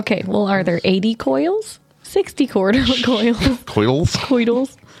 Okay, well, are there 80 coils? 60 coils? Coils?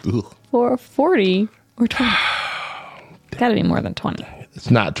 Or 40 or 20? Got to be more than 20. It's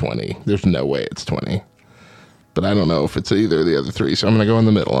not 20. There's no way it's 20. But I don't know if it's either of the other three, so I'm going to go in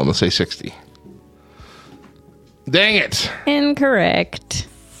the middle. I'm going to say 60. Dang it. Incorrect.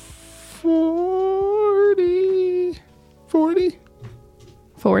 40. 40?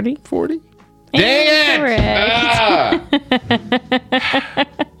 40? 40? Dang it!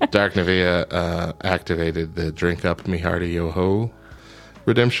 Dark Navia activated the Drink Up Me Hearty Yo Ho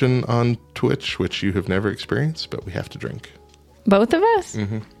redemption on Twitch, which you have never experienced, but we have to drink. Both of us?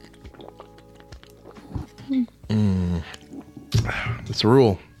 It's a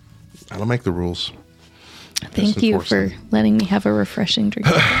rule. I don't make the rules. Thank you for letting me have a refreshing drink.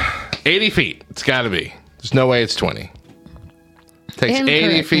 80 feet. It's got to be. There's no way it's 20. Takes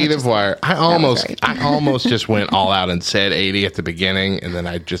 80 feet of wire. I almost just went all out and said 80 at the beginning, and then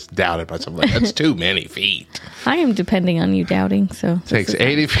I just doubted myself. Like, that's too many feet. I am depending on you doubting. So takes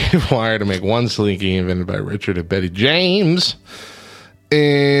 80 feet of wire to make one slinky, invented by Richard and Betty James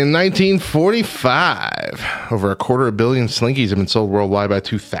in 1945. Over 250 million slinkies have been sold worldwide by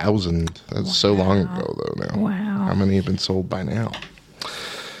 2000. That's so long ago, though. Now, wow. How many have been sold by now?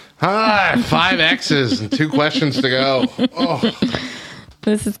 All right, 5 X's and 2 questions to go. Oh.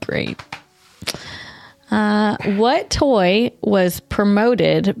 This is great. What toy was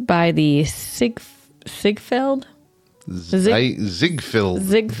promoted by the Ziegfeld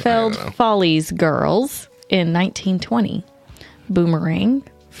Follies girls in 1920? Boomerang,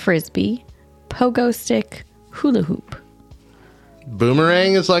 frisbee, pogo stick, hula hoop.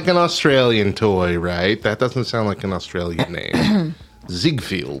 Boomerang is like an Australian toy, right? That doesn't sound like an Australian name.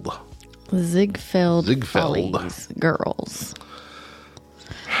 Ziegfeld Follies girls.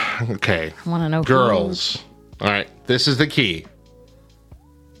 Okay. I want to know. Girls. All right. This is the key.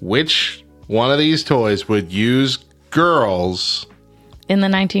 Which one of these toys would use girls in the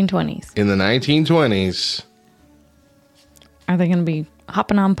 1920s? In the 1920s. Are they going to be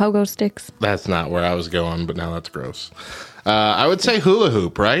hopping on pogo sticks? That's not where I was going, but now that's gross. I would say hula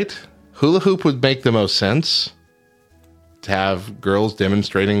hoop, right? Hula hoop would make the most sense. To have girls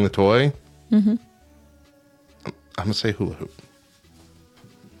demonstrating the toy. Mm-hmm. I'm going to say hula hoop.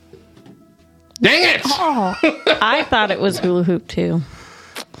 Dang it! Oh, I thought it was hula hoop, too.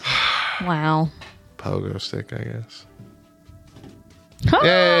 Wow. Pogo stick, I guess.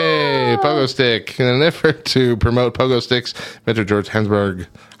 Yay! Pogo stick. In an effort to promote pogo sticks, inventor George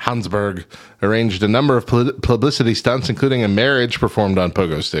Hansberg arranged a number of publicity stunts, including a marriage performed on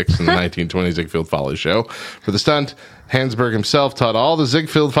pogo sticks in the 1920 Ziegfeld Follies show. For the stunt, Hansberg himself taught all the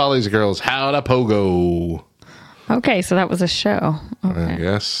Ziegfeld Follies girls how to pogo. Okay, so that was a show. Okay. I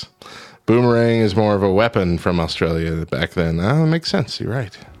guess. Boomerang is more of a weapon from Australia back then. That makes sense. You're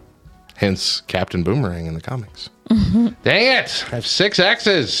right. Hence Captain Boomerang in the comics. Mm-hmm. Dang it! I have 6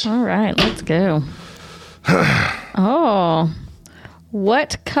 X's. All right, let's go. Oh.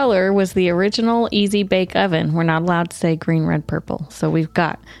 What color was the original Easy Bake Oven? We're not allowed to say green, red, purple. So we've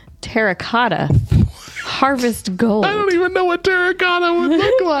got terracotta, harvest gold. I don't even know what terracotta would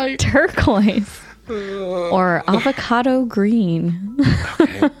look like. Turquoise. Or avocado green.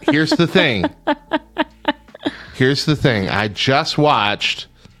 Okay, here's the thing. I just watched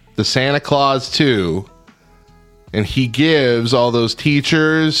the Santa Claus 2, and he gives all those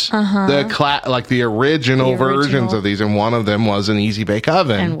teachers the original versions of these, and one of them was an Easy Bake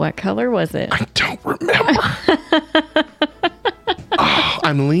Oven. And what color was it? I don't remember.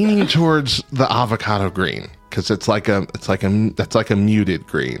 I'm leaning towards the avocado green because that's like a muted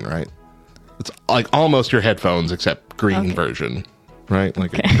green, right? It's like almost your headphones except green version, right?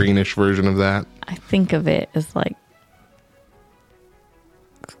 Like a greenish version of that. I think of it as like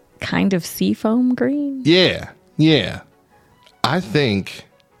kind of seafoam green. Yeah. I think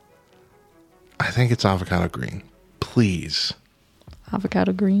it's avocado green. Please.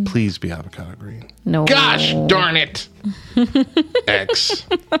 Avocado green? Please be avocado green. No. Gosh darn it. X.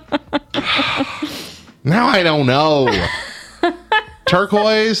 Now I don't know.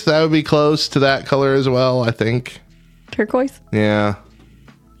 Turquoise, that would be close to that color as well, I think. Turquoise? Yeah.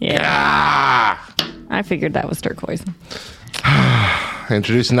 I figured that was turquoise.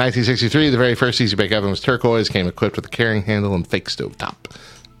 Introduced in 1963, the very first Easy Bake Oven was turquoise, came equipped with a carrying handle and fake stove top.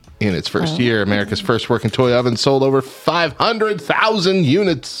 In its first year, America's first working toy oven sold over 500,000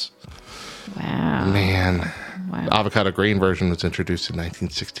 units. Wow. Man. Wow. The avocado green version was introduced in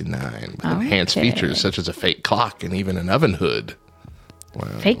 1969 with enhanced features such as a fake clock and even an oven hood. Wow.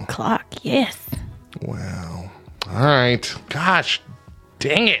 Fake clock, yes. Wow. All right. Gosh,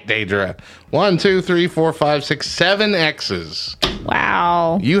 dang it, Deidra. 1, 2, 3, 4, 5, 6, 7 X's.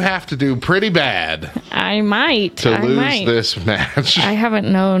 Wow. You have to do pretty bad. I might. To lose this match. I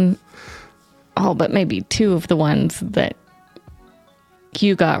haven't known all but maybe 2 of the ones that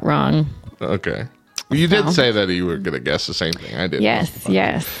you got wrong. Okay. You did say that you were going to guess the same thing I did. Yes. All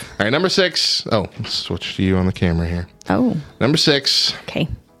right, number 6. Oh, let's switch to you on the camera here. Oh. Number 6. Okay.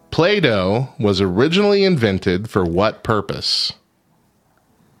 Play-Doh was originally invented for what purpose?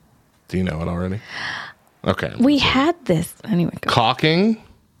 Do you know it already? Okay. We had this. Anyway. Go. Caulking,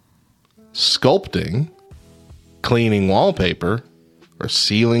 sculpting, cleaning wallpaper, or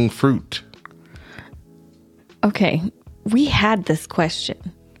sealing fruit? Okay. We had this question,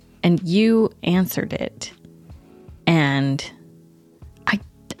 and you answered it. And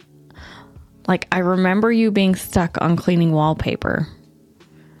I remember you being stuck on cleaning wallpaper.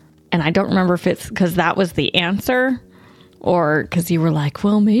 And I don't remember if it's because that was the answer or because you were like,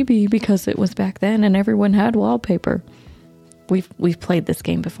 well, maybe because it was back then and everyone had wallpaper. We've played this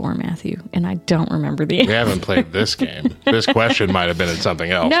game before, Matthew, and I don't remember the answer. We haven't played this game. This question might have been in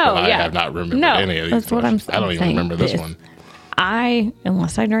something else, but I have not remembered any of these. That's what I'm saying. I don't even remember this one.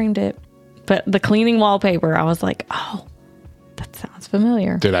 Unless I dreamed it, but the cleaning wallpaper, I was like, oh, that sounds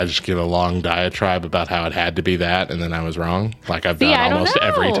familiar. Did I just give a long diatribe about how it had to be that, and then I was wrong? Like I've done almost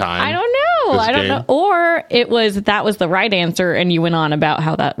every time. I don't know. Or that was the right answer, and you went on about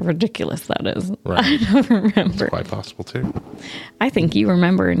how ridiculous that is. Right. I don't remember. It's quite possible too. I think you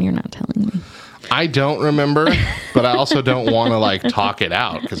remember, and you're not telling me. I don't remember, but I also don't want to talk it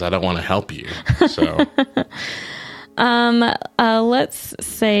out because I don't want to help you. So, let's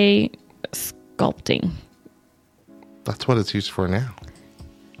say sculpting. That's what it's used for now.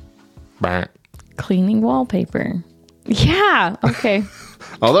 Cleaning wallpaper. Yeah. Okay.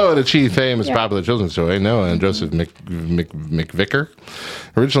 Although it achieved fame as popular children's toy, Noah and Joseph McVicker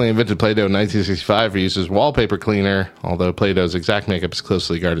originally invented Play-Doh in 1965 for use as wallpaper cleaner. Although Play-Doh's exact makeup is a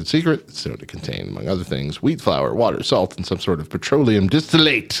closely guarded secret, it's known to contain, among other things, wheat flour, water, salt, and some sort of petroleum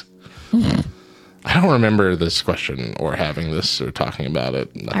distillate. I don't remember this question or having this or talking about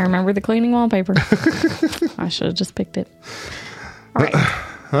it. Nothing. I remember the cleaning wallpaper. I should have just picked it. All right.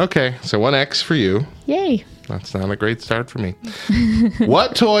 Okay, so 1 X for you. Yay. That's not a great start for me.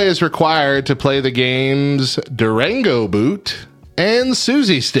 What toy is required to play the games Durango Boot and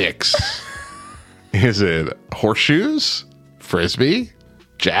Susie Sticks? Is it horseshoes, frisbee,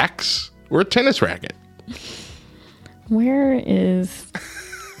 jacks, or a tennis racket? Where is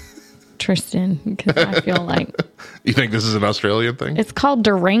Tristan? Because I feel like... You think this is an Australian thing? It's called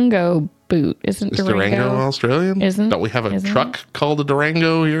Durango Boot. Isn't Durango Australian? Don't we have a truck called a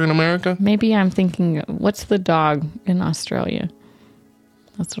Durango here in America? Maybe I'm thinking, what's the dog in Australia?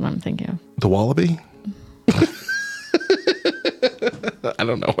 That's what I'm thinking of. The wallaby? I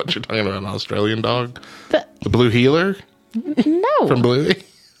don't know what you're talking about. An Australian dog? The blue heeler? No. From Bluey?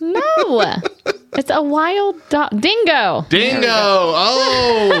 No. It's a wild dog. Dingo. Dingo.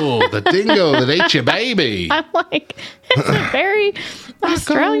 Oh, the dingo that ate your baby. I'm like, it's a very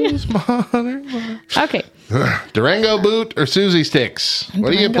Australian. Okay. Durango boot or Susie sticks?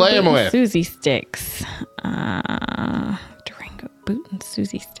 What are you playing with? Susie sticks. Durango boot and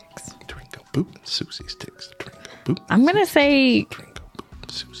Susie sticks. Durango boot and Susie sticks. Durango boot. I'm going to say Durango boot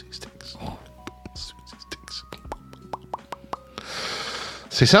and Susie sticks. Susie sticks.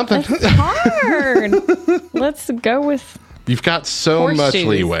 Say something. That's hard. Let's go with. You've got so much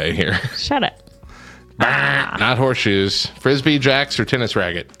leeway here. Shut up. Not horseshoes. Frisbee, jacks, or tennis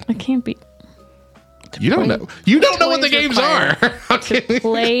racket. I can't be. You don't know. You don't know what the games are. Okay. To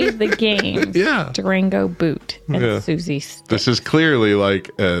play the game. Yeah. Durango boot and Susie sticks. This is clearly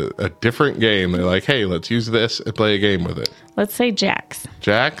like a different game. They're like, hey, let's use this and play a game with it. Let's say jacks.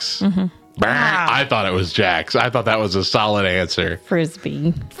 Jacks? Mm-hmm. I thought it was jacks. I thought that was a solid answer.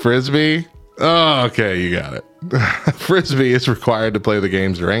 Frisbee. Frisbee? Oh, okay, you got it. Frisbee is required to play the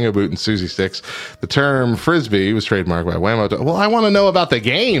games Durango Boot and Susie Sticks. The term Frisbee was trademarked by Whammo. Well, I want to know about the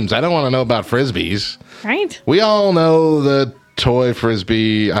games. I don't want to know about Frisbees. Right. We all know the toy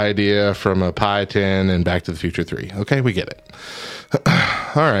Frisbee idea from a pie tin and Back to the Future 3. Okay, we get it.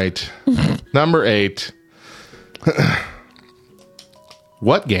 All right. Number 8.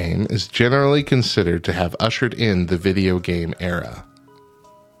 What game is generally considered to have ushered in the video game era?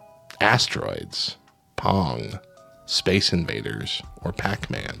 Asteroids, Pong, Space Invaders, or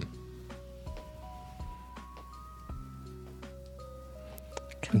Pac-Man?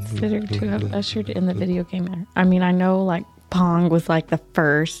 Considered to have ushered in the video game era. I mean, I know like Pong was like the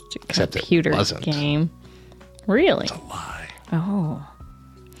first computer game. Really? It's a lie. Oh.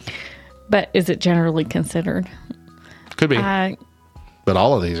 But is it generally considered? Could be. But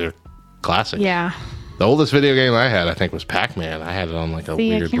all of these are classics. Yeah. The oldest video game I had, I think, was Pac-Man. I had it on like a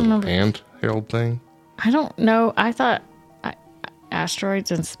weird little handheld thing. I don't know. I thought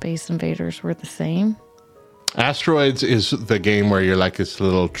Asteroids and Space Invaders were the same. Asteroids is the game where you're like this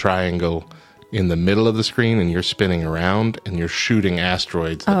little triangle in the middle of the screen and you're spinning around and you're shooting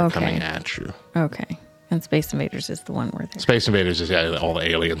asteroids that are coming at you. Okay. And Space Invaders is the one where they're... Space Invaders is all the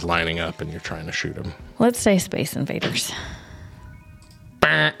aliens lining up and you're trying to shoot them. Let's say Space Invaders.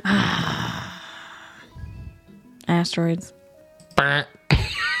 Asteroids.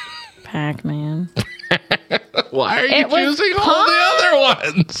 Pac-Man. Why are you choosing all the other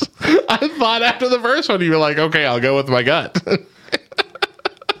ones? I thought after the first one you were like, okay, I'll go with my gut.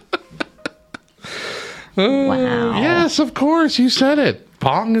 Wow. Yes, of course. You said it.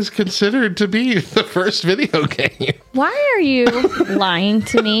 Pong is considered to be the first video game. Why are you lying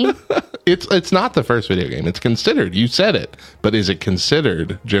to me? It's not the first video game. It's considered. You said it. But is it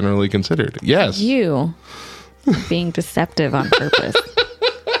considered? Generally considered? Yes. You being deceptive on purpose.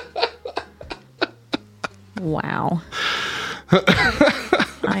 Wow.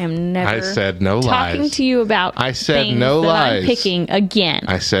 I am never I said no lies. Talking to you about I said things no that lies. I'm picking again.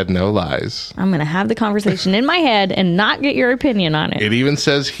 I said no lies. I'm going to have the conversation in my head and not get your opinion on it. It even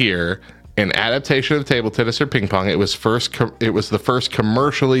says here, an adaptation of table tennis or ping pong. It was the first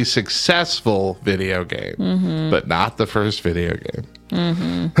commercially successful video game, but not the first video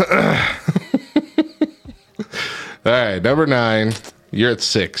game. All right, number 9. You're at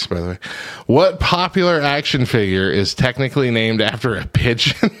 6, by the way. What popular action figure is technically named after a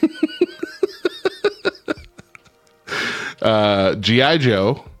pigeon? G.I.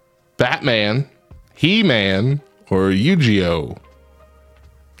 Joe, Batman, He-Man, or Yu-Gi-Oh?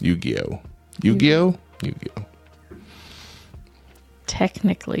 Yu-Gi-Oh. Yu-Gi-Oh? Yu-Gi-Oh.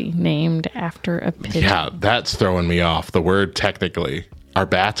 Technically named after a pigeon. Yeah, that's throwing me off. The word technically. Are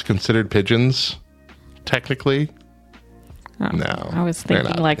bats considered pigeons? Technically? Oh, no. I was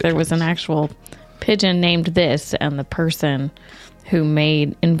thinking like pigeons. There was an actual pigeon named this, and the person who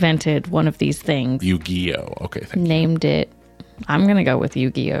invented one of these things. Yu-Gi-Oh. Okay, thank named it. I'm going to go with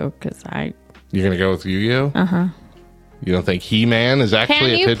Yu-Gi-Oh because You're going to go with Yu-Gi-Oh? Uh-huh. You don't think He-Man is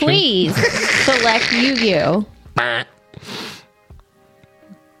actually a pigeon? Can you please select Yu-Gi-Oh?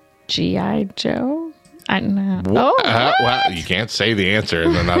 G.I. Joe? I don't know. Well, you can't say the answer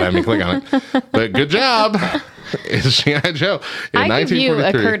and then not have me click on it. But good job. It's G.I. Joe. I give you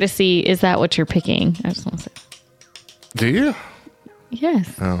a courtesy. Is that what you're picking? I just want to say. Do you?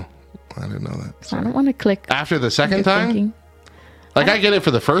 Yes. Oh, I didn't know that. Sorry. I don't want to click. After the second time? Thinking. Like, I get it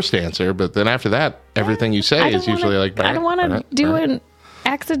for the first answer, but then after that, everything you say is usually like... I don't want to do an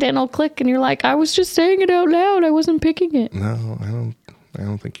accidental click and you're like, I was just saying it out loud. I wasn't picking it. No, I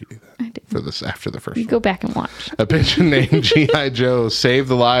don't think you do that. I did. For this, after the first one. Go back and watch. A pigeon named G.I. Joe saved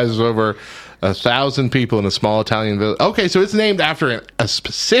the lives of over 1,000 people in a small Italian village. Okay, so it's named after a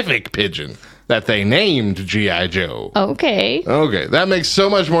specific pigeon. that they named G.I. Joe. Okay. Okay, that makes so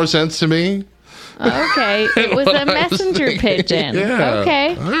much more sense to me. Okay, it was a messenger pigeon. Yeah.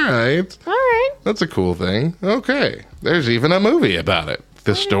 Okay. All right. That's a cool thing. Okay. There's even a movie about it.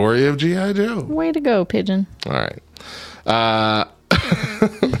 The Story of G.I. Joe. Way to go, pigeon. All right.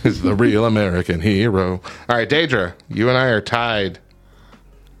 Is the real American hero. All right, Deidra, you and I are tied.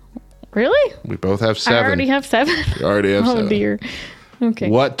 Really? We both have 7. I already have 7. You already have 7. Oh, dear. Okay.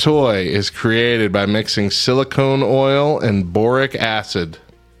 What toy is created by mixing silicone oil and boric acid?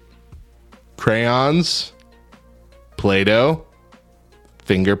 Crayons, Play-Doh,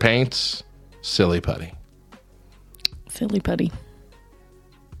 finger paints, silly putty. Silly putty.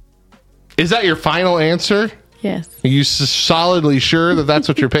 Is that your final answer? Yes. Are you solidly sure that that's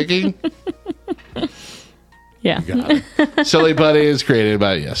what you're picking? Yeah. Silly putty is created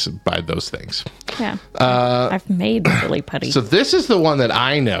by those things. Yeah. I've made silly putty. So this is the one that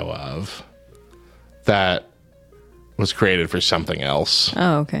I know of that was created for something else.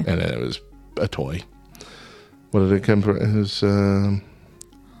 Oh, okay. And then it was a toy. What did it come from? It was,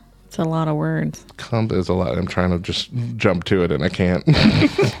 it's a lot of words. There's a lot. I'm trying to just jump to it and I can't.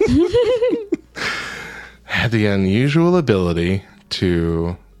 Had the unusual ability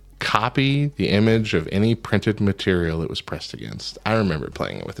to copy the image of any printed material it was pressed against. I remember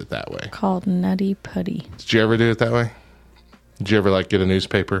playing with it that way. Called Nutty Putty. Did you ever do it that way? Did you ever get a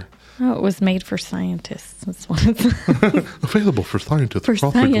newspaper? Oh, it was made for scientists. That's what it's available for scientists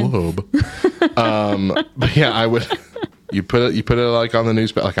across the globe. But yeah, I would. You put it on the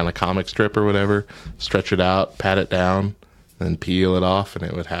newspaper, on a comic strip or whatever. Stretch it out, pat it down, then peel it off, and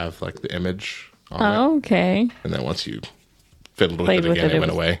it would have the image on it. Okay. And then once you fiddled with it again, it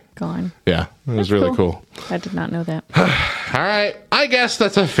went away. Gone. Yeah, it was really cool. I did not know that. All right, I guess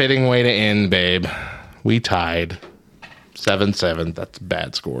that's a fitting way to end, babe. We tied 7-7. That's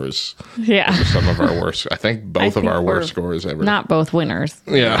bad scores. Yeah. Those are some of our worst. I think both of our worst scores ever. Not both winners.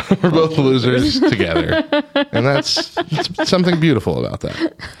 Yeah, we're both losers together, and that's something beautiful about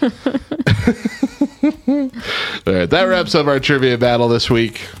that. All right, that wraps up our trivia battle this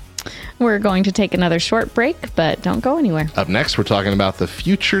week. We're going to take another short break, but don't go anywhere. Up next, we're talking about the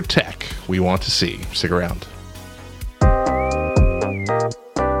future tech we want to see. Stick around.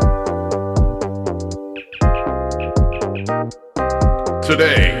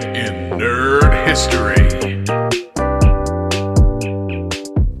 Today in Nerd History.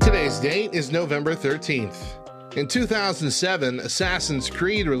 Today's date is November 13th. In 2007, Assassin's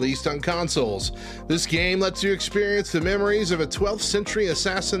Creed released on consoles. This game lets you experience the memories of a 12th century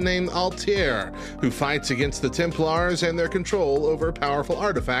assassin named Altair, who fights against the Templars and their control over powerful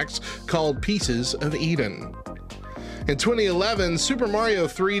artifacts called Pieces of Eden. In 2011, Super Mario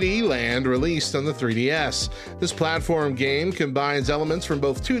 3D Land released on the 3DS. This platform game combines elements from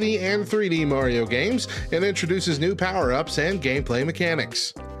both 2D and 3D Mario games and introduces new power-ups and gameplay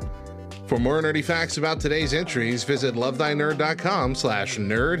mechanics. For more nerdy facts about today's entries, visit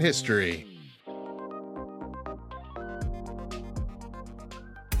lovethynerd.com/nerdhistory.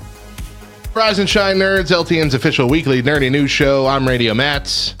 Rise and shine, nerds! LTN's official weekly nerdy news show. I'm Radio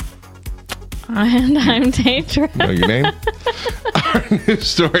Matt. And I'm Deidra. Know your name? Our news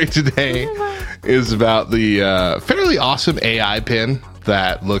story today is about the fairly awesome AI pin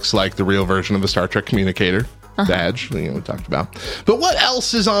that looks like the real version of the Star Trek communicator badge we talked about. But what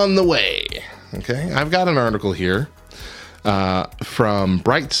else is on the way? Okay, I've got an article here from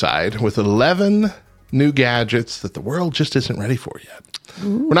Brightside with 11 new gadgets that the world just isn't ready for yet.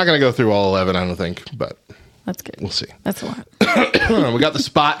 Ooh. We're not going to go through all 11, I don't think, but that's good. We'll see. That's a lot. We got the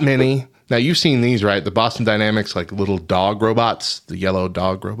Spot Mini. Now, you've seen these, right? The Boston Dynamics, little dog robots, the yellow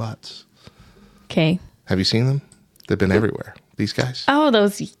dog robots. Okay. Have you seen them? They've been everywhere. These guys. Oh,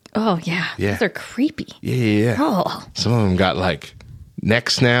 those. Oh, yeah. Those are creepy. Yeah. Oh. Some of them got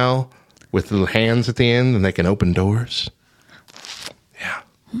necks now with little hands at the end, and they can open doors. Yeah.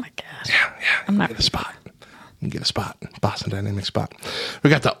 Oh my gosh. Yeah. I'm not get a spot. You can get a spot. Boston Dynamics spot. We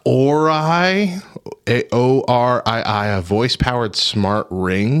got the Orii, O-R-I-I, a voice-powered smart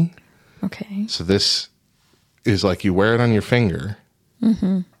ring. Okay. So this is you wear it on your finger.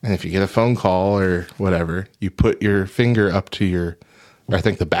 Mm-hmm. And if you get a phone call or whatever, you put your finger up to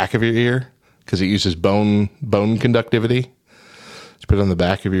the back of your ear, because it uses bone conductivity. Just put it on the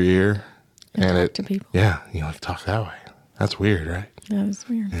back of your ear. And talk to people. Yeah, you talk that way. That's weird, right? That is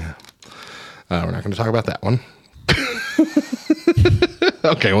weird. Yeah. We're not going to talk about that one.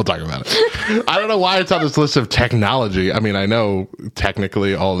 Okay, we'll talk about it. I don't know why it's on this list of technology. I mean, I know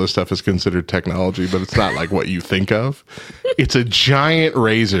technically all this stuff is considered technology, but it's not what you think of. It's a giant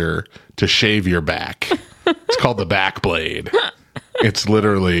razor to shave your back. It's called the back blade. It's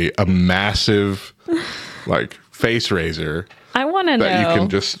literally a massive, like, face razor. I want to know that you can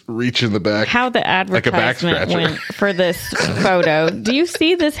just reach in the back. How the advertisement went for this photo. Do you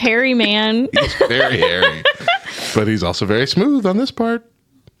see this hairy man? He's very hairy, but he's also very smooth on this part.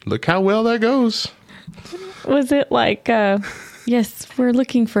 Look how well that goes. Was it like, yes, we're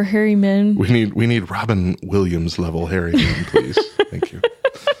looking for hairy men. We need Robin Williams level hairy men, please. Thank you.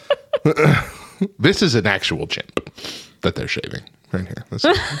 This is an actual chimp that they're shaving right here.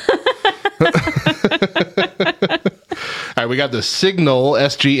 All right, we got the Signal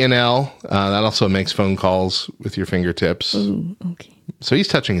SGNL. That also makes phone calls with your fingertips. Ooh, okay. So he's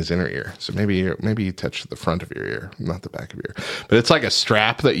touching his inner ear. So maybe you touch the front of your ear, not the back of your ear. But it's like a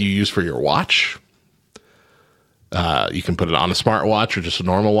strap that you use for your watch. You can put it on a smartwatch or just a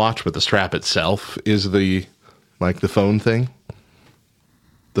normal watch, but the strap itself is the phone thing.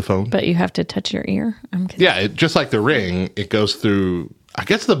 The phone. But you have to touch your ear? Yeah, just like the ring, it goes through, I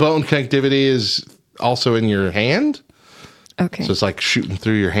guess the bone connectivity is also in your hand. Okay. So it's like shooting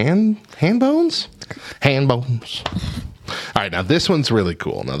through your hand bones? Hand bones. All right, now this one's really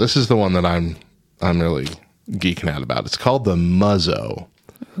cool. Now this is the one that I'm really geeking out about. It's called the Muzzo.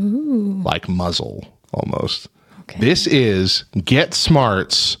 Ooh. Like muzzle, almost. Okay. This is Get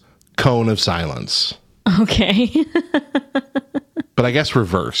Smart's cone of silence. Okay. But I guess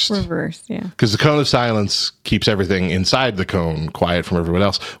reversed. Reversed, yeah. Because the cone of silence keeps everything inside the cone quiet from everyone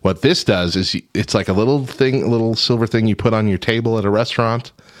else. What this does is it's like a little thing, a little silver thing you put on your table at a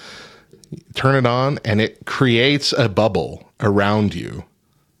restaurant. Turn it on, and it creates a bubble around you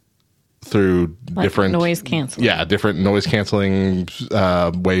through like different noise canceling. Yeah, different noise canceling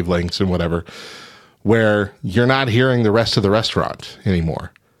wavelengths and whatever, where you're not hearing the rest of the restaurant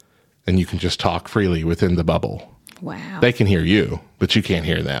anymore, and you can just talk freely within the bubble. Wow. They can hear you, but you can't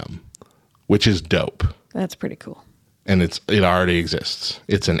hear them, which is dope. That's pretty cool. And it already exists.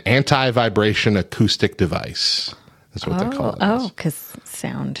 It's an anti-vibration acoustic device. That's what they call it. Oh, because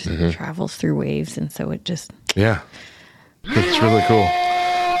sound travels through waves, and so it just... Yeah. It's really cool.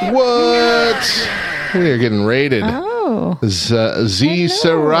 What? We are getting raided. Oh. Z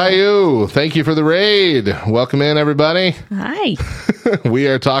Sarayu, thank you for the raid. Welcome in, everybody. Hi. We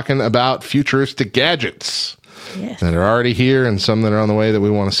are talking about futuristic gadgets. Yes. That are already here and some that are on the way that we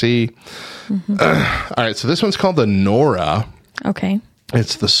want to see. All right, so this one's called the Nora. Okay.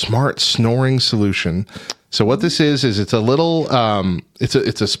 It's the smart snoring solution. So what this is it's a little,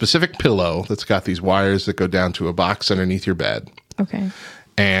 it's a specific pillow that's got these wires that go down to a box underneath your bed. Okay.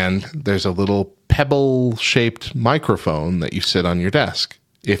 And there's a little pebble-shaped microphone that you sit on your desk.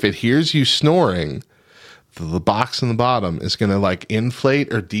 If it hears you snoring, the box in the bottom is going to like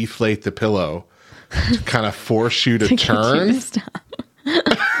inflate or deflate the pillow to kind of force you to turn.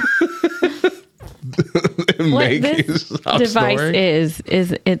 What this device snoring. is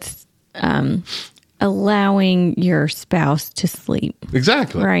it's allowing your spouse to sleep.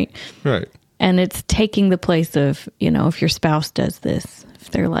 Exactly. Right. And it's taking the place of, if your spouse does this,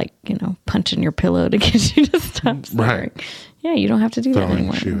 if they're like, punching your pillow to get you to stop snoring. Right. Yeah, you don't have to do that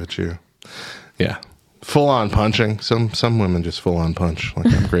anymore. Throwing a shoe at you. Yeah. Full on punching. Some women just full on punch. Like,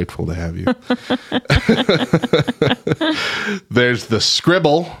 I'm grateful to have you. There's the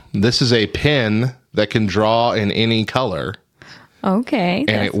Scribble. This is a pen that can draw in any color. Okay.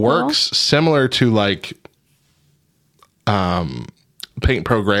 And it works similar to like paint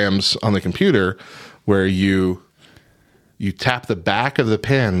programs on the computer where you tap the back of the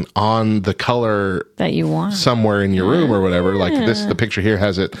pen on the color that you want somewhere in your room or whatever. Like the picture here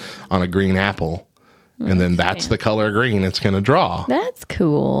has it on a green apple. And then that's the color green it's going to draw. That's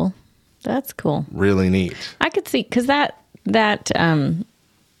cool. Really neat. I could see, because that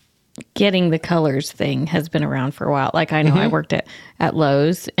getting the colors thing has been around for a while. Like, I know I worked at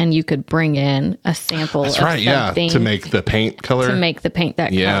Lowe's, and you could bring in a sample of something. Yeah, to make the paint color. To make the paint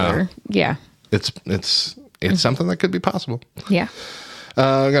that color. Yeah. It's something that could be possible. Yeah.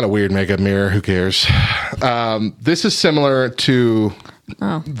 I got a weird makeup mirror. Who cares? This is similar to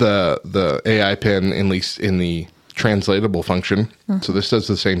the AI pen, at least in the translatable function. So this does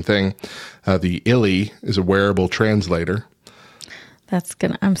the same thing. The Illy is a wearable translator.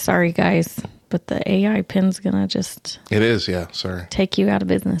 I'm sorry, guys, but the AI pen's gonna just... It is, yeah. Sorry. Take you out of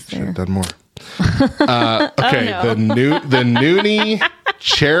business there. Should have done more. Okay, the Noonie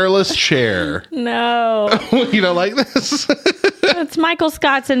chairless chair. No. You don't like this? It's Michael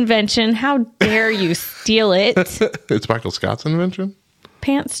Scott's invention. How dare you steal it? It's Michael Scott's invention?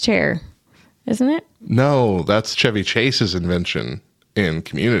 Pants chair, isn't it? No, that's Chevy Chase's invention in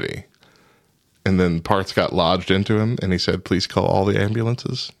Community. And then parts got lodged into him, and he said, please call all the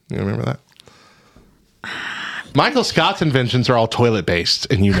ambulances. You remember that? Michael Scott's inventions are all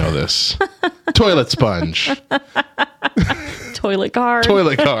toilet-based, and you know this. Toilet sponge. Toilet card.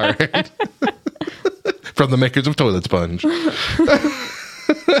 Toilet card. From the makers of Toilet Sponge.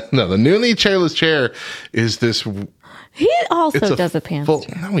 No, the Noonie chairless chair is this... He also does a pants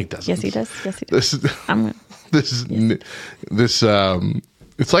chair. No, he doesn't. Yes, he does. Yes, he does.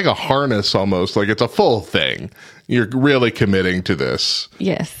 It's like a harness almost. Like it's a full thing. You're really committing to this.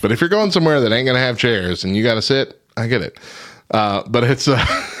 Yes. But if you're going somewhere that ain't going to have chairs and you got to sit, I get it. But it's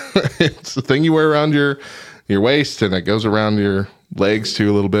the thing you wear around your waist, and it goes around your legs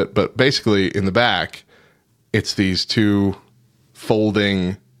too a little bit. But basically in the back, it's these two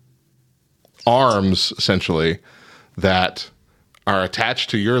folding arms essentially that are attached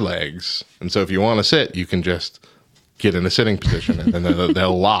to your legs. And so if you want to sit, you can just get in a sitting position, and then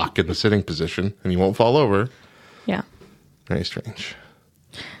they'll lock in the sitting position and you won't fall over. Yeah. Very strange.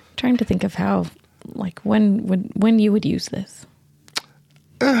 Trying to think of how, like, when you would use this.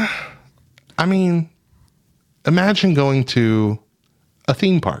 I mean, imagine going to a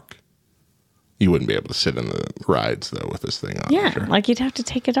theme park. You wouldn't be able to sit in the rides, though, with this thing on. Yeah, sure. like you'd have to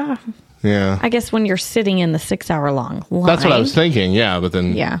take it off. Yeah. I guess when you're sitting in the 6-hour-long line. That's what I was thinking, yeah, but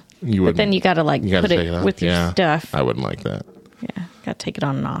then you would. But then you got to, like, put it with your stuff. I wouldn't like that. Yeah, got to take it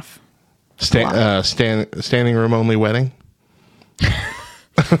on and off. Standing room only wedding?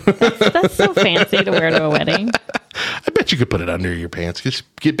 That's so fancy to wear to a wedding. I bet you could put it under your pants. Just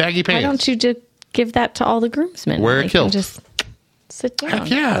get baggy pants. Why don't you just give that to all the groomsmen? Wear a kilt. Just sit down.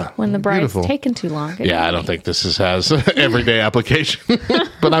 Heck yeah. When the bride's taken too long. Yeah, I don't think this has everyday application.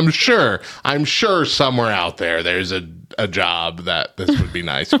 But I'm sure somewhere out there's a job that this would be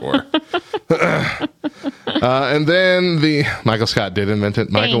nice for. And then Michael Scott did invent it.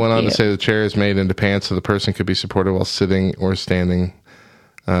 Michael went on to say the chair is made into pants so the person could be supported while sitting or standing.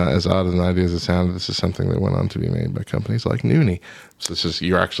 As odd as an idea as it sounded, this is something that went on to be made by companies like Noonie. So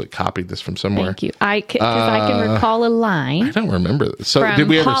you actually copied this from somewhere. Thank you. I can recall a line. I don't remember this. So did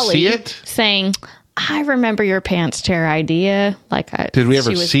we ever see it? Saying, I remember your pants chair idea. Did we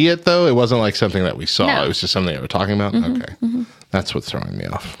ever see it though? It wasn't like something that we saw. No. It was just something that we're talking about. Mm-hmm, okay, mm-hmm. That's what's throwing me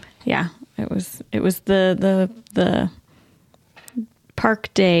off. Yeah, it was the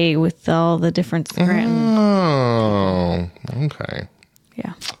park day with all the different Scranton. Oh, okay.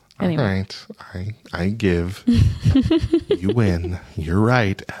 Yeah. Anyway. All right. I give. You win. You're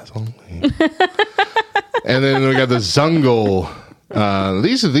right, as always. And then we got the Zungle.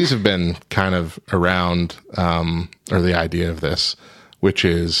 These have been kind of around, or the idea of this, which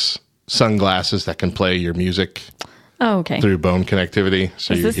is sunglasses that can play your music. Oh, okay. Through bone connectivity.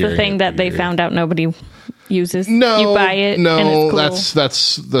 So is this the thing that they found out nobody uses? No, you buy it. No, and it's cool?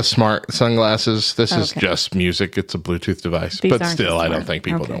 that's the smart sunglasses. This is just music. It's a Bluetooth device, but still, I don't think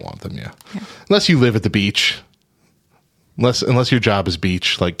people don't want them. Yeah, unless you live at the beach. Unless your job is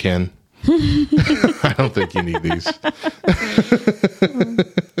beach, like Ken. I don't think you need these.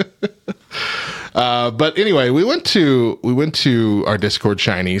 But anyway, we went to our Discord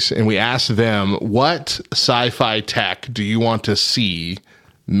Shinies and we asked them, what sci-fi tech do you want to see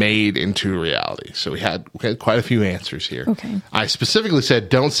made into reality? So we had quite a few answers here. Okay. I specifically said,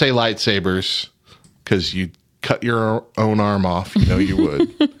 don't say lightsabers because you'd cut your own arm off. You know you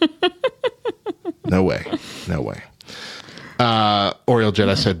would. No way. Oriel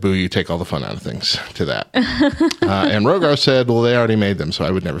Jedi said, boo, you take all the fun out of things to that. And Rogar said, well, they already made them, so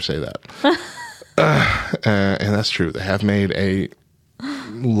I would never say that. And that's true. They have made a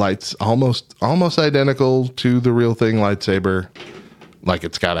almost identical to the real thing lightsaber. Like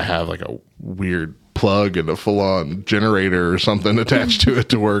it's got to have like a weird plug and a full-on generator or something attached to it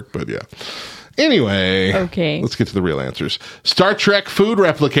to work. But yeah. Anyway, let's get to the real answers. Star Trek food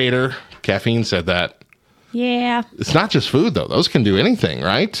replicator. Caffeine said that. Yeah. It's not just food, though. Those can do anything,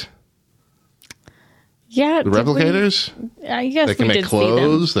 right? Yeah. The replicators? I guess they can make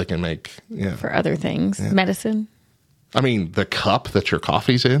clothes. They can make, for other things. Yeah. Medicine. I mean, the cup that your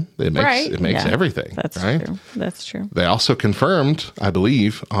coffee's in, it makes everything. That's right? True. That's true. They also confirmed, I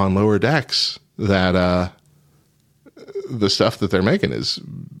believe, on Lower Decks that the stuff that they're making is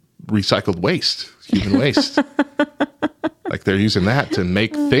recycled waste, human waste. Like they're using that to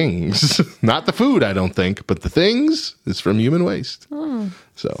make things. Not the food, I don't think, but the things is from human waste. Oh.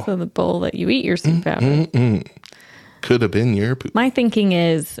 So the bowl that you eat your soup out of. Could have been your poop. My thinking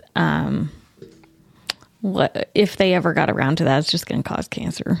is, what if they ever got around to that, it's just going to cause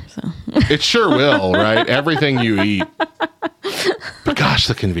cancer. So it sure will, right? Everything you eat. But gosh,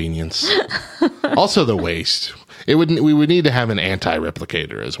 the convenience. Also the waste. we would need to have an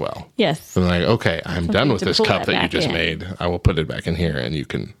anti-replicator as well. Yes. So like, okay, I'm done with this cup that you just made. I will put it back in here, and you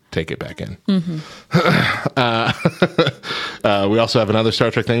can take it back in. We also have another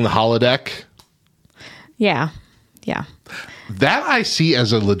Star Trek thing, the holodeck. Yeah. That I see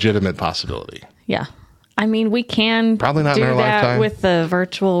as a legitimate possibility. Yeah. I mean, we can probably not do in our that lifetime with the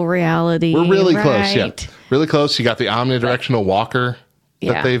virtual reality. We're really close, yeah. Really close. You got the omnidirectional walker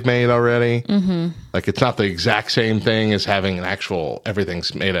that they've made already. Like, it's not the exact same thing as having an actual,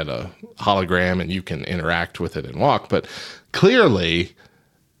 everything's made at a hologram and you can interact with it and walk. But clearly,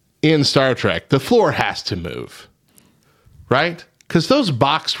 in Star Trek, the floor has to move, right? Because those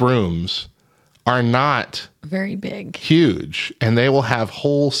boxed rooms are not very big, huge, and they will have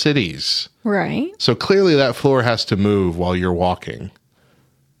whole cities. Right. So clearly that floor has to move while you're walking,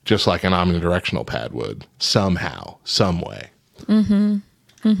 just like an omnidirectional pad would, somehow, some way.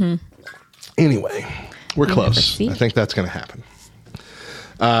 Anyway, we're close. I think that's going to happen.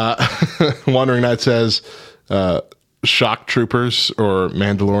 Wandering Knight says, shock troopers or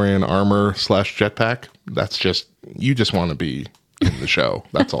Mandalorian armor / jetpack. That's just, you just want to be in the show.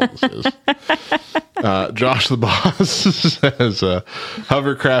 That's all this is. Josh the Boss says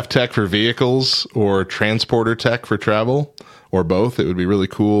hovercraft tech for vehicles or transporter tech for travel, or both. It would be really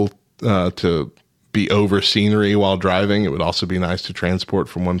cool to be over scenery while driving. It would also be nice to transport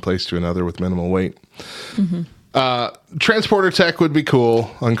from one place to another with minimal weight. Transporter tech would be cool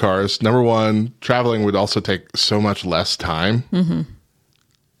on cars. Number one, traveling would also take so much less time.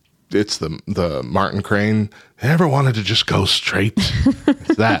 It's the Martin Crane. I never wanted to just go straight.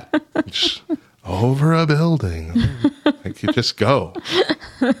 It's that. Just over a building. Like, you just go.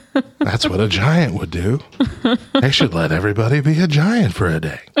 That's what a giant would do. They should let everybody be a giant for a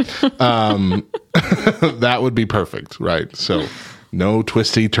day. That would be perfect, right? So no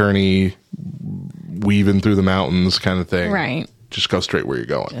twisty, turny, weaving through the mountains kind of thing. Right. Just go straight where you're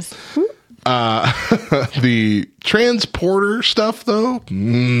going. The transporter stuff, though?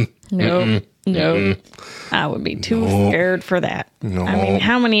 No. I would be too scared for that. No. I mean,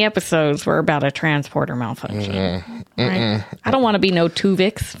 how many episodes were about a transporter malfunction? Right? I don't want to be no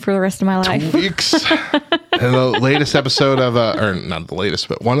Tuvix for the rest of my life. Tuvix. And the latest episode of, or not the latest,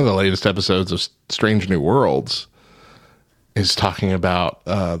 but one of the latest episodes of Strange New Worlds is talking about,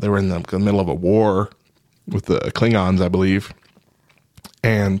 they were in the middle of a war with the Klingons, I believe.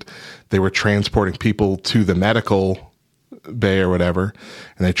 And they were transporting people to the medical bay or whatever.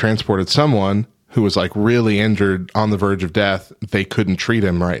 And they transported someone who was like really injured on the verge of death. They couldn't treat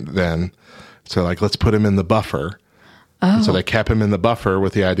him right then. So like, let's put him in the buffer. And so they kept him in the buffer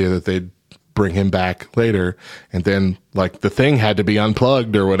with the idea that they'd bring him back later. And then like the thing had to be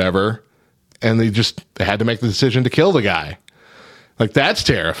unplugged or whatever. And they had to make the decision to kill the guy. Like, that's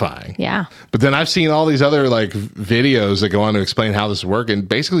terrifying. Yeah. But then I've seen all these other like videos that go on to explain how this works. And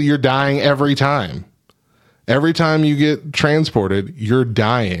basically you're dying every time. Every time you get transported, you're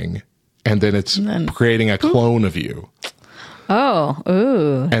dying. And then it's creating a clone of you. Oh,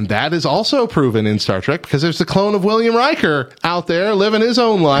 ooh. And that is also proven in Star Trek because there's the clone of William Riker out there living his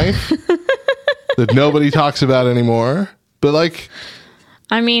own life that nobody talks about anymore. But like,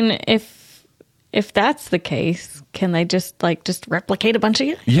 I mean, if that's the case, can they just replicate a bunch of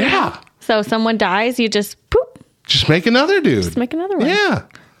you? Yeah. So someone dies, you just poop. Just make another dude. Just make another one. Yeah.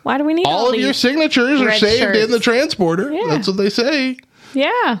 Why do we need all of your signatures are saved in the transporter? Yeah. That's what they say.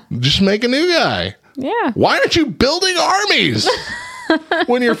 Yeah. Just make a new guy. Yeah. Why aren't you building armies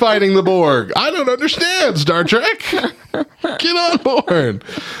when you're fighting the Borg? I don't understand, Star Trek. Get on board.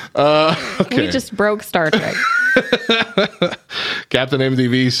 Okay. We just broke Star Trek. Captain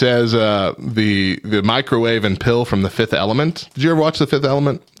MTV says the microwave and pill from The Fifth Element. Did you ever watch The Fifth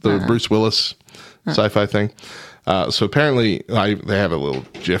Element? The Bruce Willis sci-fi thing. So apparently they have a little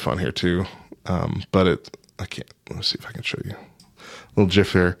GIF on here too. But I can't. Let me see if I can show you. A little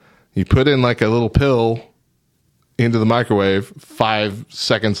GIF here. You put in like a little pill into the microwave. 5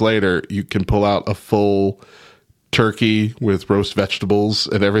 seconds later, you can pull out a full turkey with roast vegetables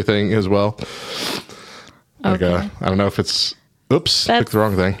and everything as well. Like I don't know if it's, picked the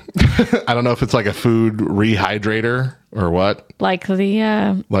wrong thing. I don't know if it's like a food rehydrator or what. Like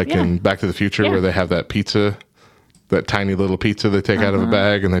in Back to the Future where they have that pizza, that tiny little pizza they take out of a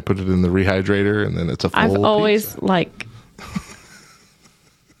bag and they put it in the rehydrator and then it's a full I've always pizza.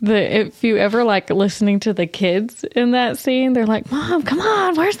 If you ever like listening to the kids in that scene, they're like, "Mom, come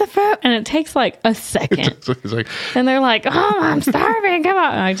on, where's the food?" And it takes like a second. And they're like, "Oh, I'm starving, come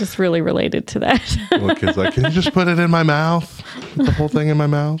on." I just really related to that. Little kid's like, "Can you just put it in my mouth? Put the whole thing in my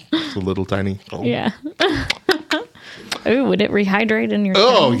mouth?" It's a little tiny. Oh. Yeah. Ooh, would it rehydrate in your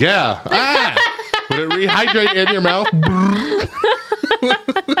tummy? Yeah. Would it rehydrate in your mouth?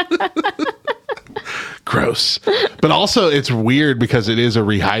 Gross. But also, it's weird because it is a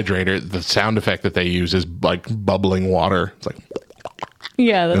rehydrator. The sound effect that they use is like bubbling water. It's like,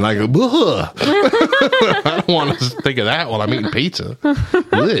 yeah, and like, I don't want to think of that while I'm eating pizza.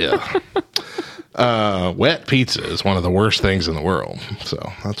 Wet pizza is one of the worst things in the world. So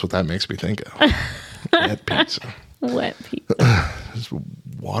that's what that makes me think of. Wet pizza. Wet pizza.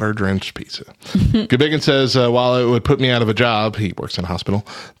 Water-drenched pizza. Goodbiggin says, while it would put me out of a job, he works in a hospital,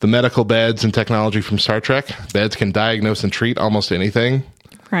 the medical beds and technology from Star Trek, beds can diagnose and treat almost anything.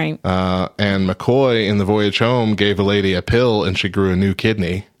 Right. And McCoy in The Voyage Home gave a lady a pill and she grew a new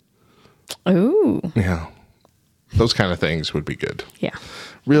kidney. Ooh. Yeah. Those kind of things would be good. Yeah.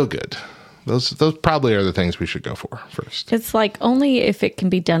 Real good. Those probably are the things we should go for first. It's like only if it can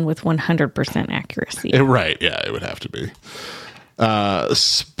be done with 100% accuracy. Right. Yeah, it would have to be.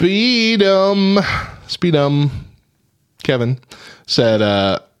 Speedum Kevin said,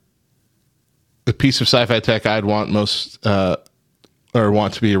 a piece of sci-fi tech I'd want most, or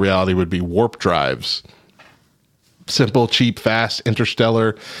want to be a reality would be warp drives. Simple, cheap, fast,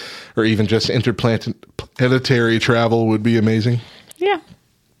 interstellar, or even just interplanetary travel would be amazing. Yeah.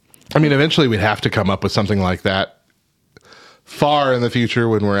 I mean, eventually we'd have to come up with something like that far in the future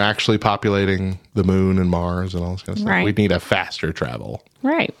when we're actually populating the moon and Mars and all this kind of stuff. Right. We'd need a faster travel.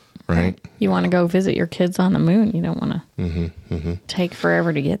 Right. Right. You want to go visit your kids on the moon. You don't want to take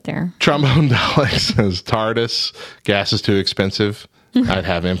forever to get there. Trombone Dalek says, TARDIS, gas is too expensive. I'd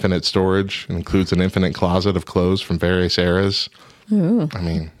have infinite storage. It includes an infinite closet of clothes from various eras. Ooh. I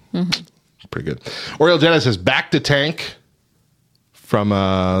mean, pretty good. Oriel Jedi says, back to tank from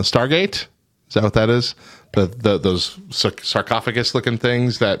Stargate. Is that what that is? Those sarcophagus-looking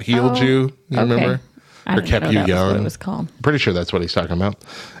things that healed you. You remember? Or kept you young. What it was called. Pretty sure that's what he's talking about.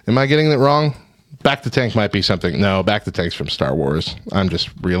 Am I getting it wrong? Back to Tank might be something. No, Back to Tank's from Star Wars. I'm just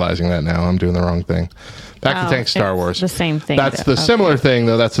realizing that now. I'm doing the wrong thing. Back to Tank, Star Wars. The same thing. That's the similar thing,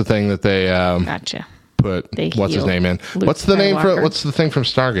 though. That's the thing that they gotcha. Put what's his name in. What's the name for? What's the thing from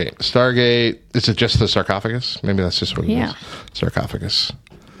Stargate? Stargate. Is it just the sarcophagus? Maybe that's just what it is. Sarcophagus.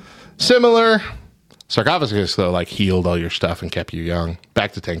 Similar. Sarcophagus, though, like healed all your stuff and kept you young.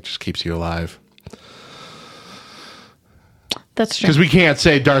 Back to Tank just keeps you alive. That's true. Because we can't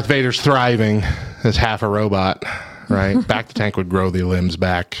say Darth Vader's thriving as half a robot, right? Back to Tank would grow the limbs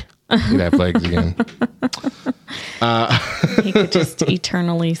back. He'd have legs again. He could just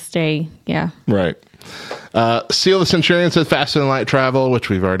eternally stay. Yeah. Right. Seal the Centurion said faster than light travel, which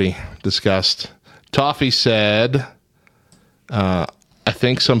we've already discussed. Toffee said, I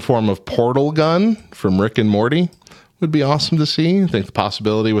think some form of portal gun from Rick and Morty would be awesome to see. I think the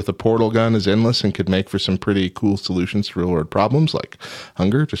possibility with a portal gun is endless and could make for some pretty cool solutions to real-world problems like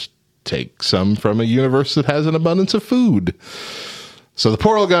hunger. Just take some from a universe that has an abundance of food. So the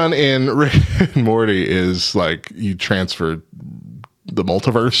portal gun in Rick and Morty is like you transfer the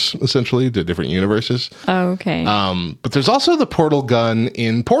multiverse, essentially, to different universes. Oh, okay. But there's also the portal gun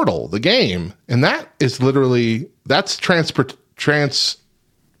in Portal, the game. And that is literally, that's transporter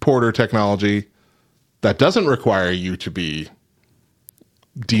technology that doesn't require you to be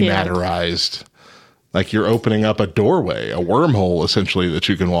dematerized. Like you're opening up a doorway, a wormhole, essentially, that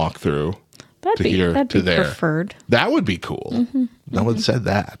you can walk through that'd be preferred. That would be cool. No one said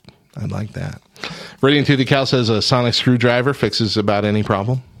that. I'd like that. Radiant Toothy Cow says a sonic screwdriver fixes about any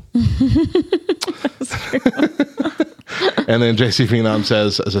problem. That's true. And then JC Phenom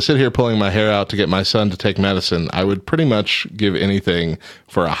says, as I sit here pulling my hair out to get my son to take medicine, I would pretty much give anything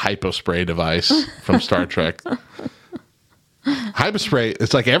for a hypospray device from Star Trek. Hypospray,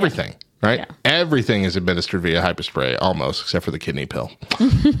 it's like everything, right? Yeah. Everything is administered via hypospray, almost, except for the kidney pill.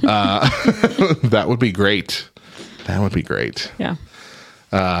 That would be great. That would be great. Yeah.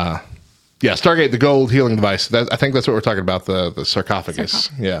 Yeah, Stargate, the gold healing device. I think that's what we're talking about, the sarcophagus.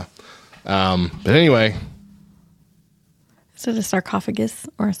 Yeah. But anyway. Is it a sarcophagus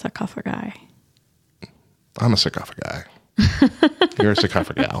or a sarcophagi? I'm a sarcophagi. You're a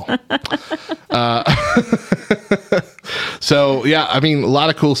sarcophagal. So, yeah, I mean, a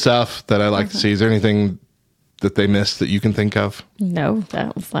lot of cool stuff that I like to see. Is there anything that they missed that you can think of? No,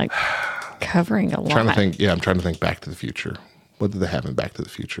 that was like covering a lot. I'm trying to think Back to the Future. What did they have in Back to the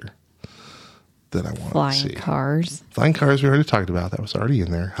Future that I want to see? Flying cars. Flying cars we already talked about. That was already in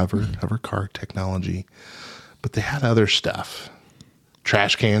there. Hover car technology. But they had other stuff.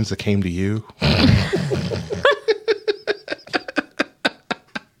 Trash cans that came to you.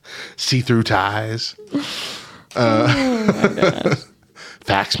 See-through ties. Oh my gosh.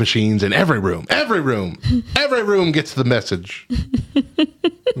 Fax machines in every room. Every room gets the message.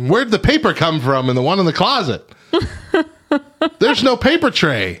 Where'd the paper come from in the one in the closet? There's no paper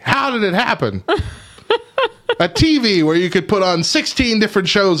tray. How did it happen? A TV where you could put on 16 different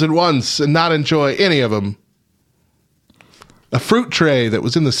shows at once and not enjoy any of them. A fruit tray that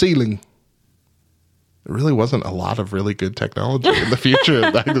was in the ceiling. There really wasn't a lot of really good technology in the future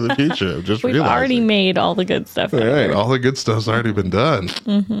of Back to the Future. We've already made all the good stuff. Right, all the good stuff's already been done.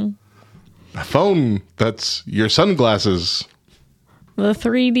 Mm-hmm. A phone that's your sunglasses. The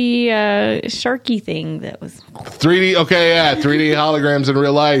 3D Sharky thing that was 3D. Okay, yeah, 3D holograms in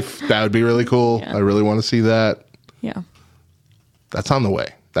real life. That would be really cool. Yeah. I really want to see that. Yeah, that's on the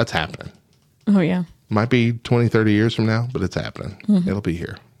way. That's happening. Oh yeah, might be 20, 30 years from now, but it's happening. Mm-hmm. It'll be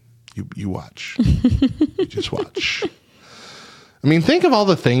here. You watch. You just watch. I mean, think of all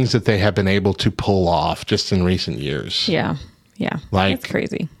the things that they have been able to pull off just in recent years. Yeah, like that's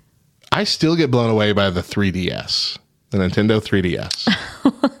crazy. I still get blown away by the 3DS. The Nintendo 3DS.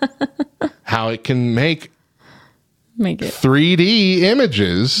 How it can make it 3D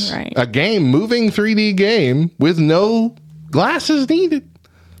images. Right. A game, moving 3D game with no glasses needed.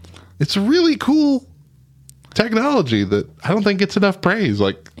 It's really cool technology that I don't think gets enough praise.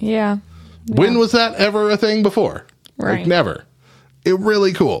 Like, yeah. When was that ever a thing before? Right. Like, never. It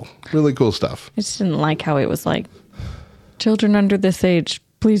really cool stuff. I just didn't like how it was like, children under this age,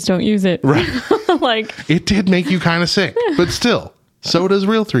 please don't use it. Right. Like, it did make you kind of sick, but still, so does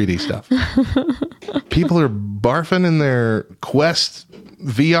real 3D stuff. People are barfing in their Quest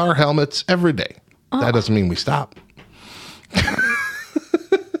VR helmets every day. That doesn't mean we stop.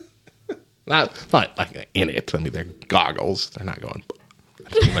 Not like in it. I mean, they're goggles. They're not going. I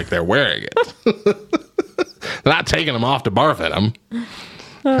just mean like they're wearing it. They're not taking them off to barf at them.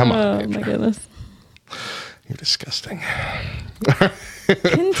 Come on. Oh my goodness. You're disgusting.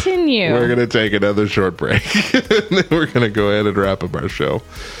 Continue. We're going to take another short break. And then we're going to go ahead and wrap up our show.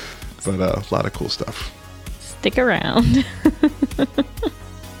 But a lot of cool stuff. Stick around.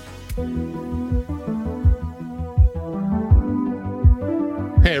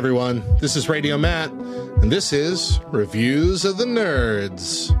 Hey everyone, this is Radio Matt, and this is Reviews of the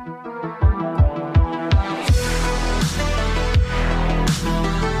Nerds.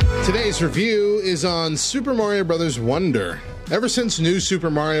 Today's review is on Super Mario Bros. Wonder. Ever since New Super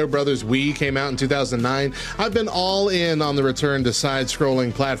Mario Bros. Wii came out in 2009, I've been all in on the return to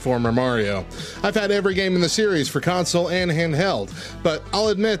side-scrolling platformer Mario. I've had every game in the series for console and handheld, but I'll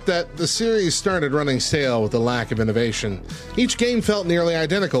admit that the series started running stale with the lack of innovation. Each game felt nearly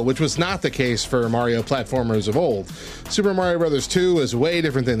identical, which was not the case for Mario platformers of old. Super Mario Bros. 2 was way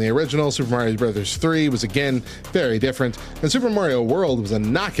different than the original, Super Mario Bros. 3 was again very different, and Super Mario World was a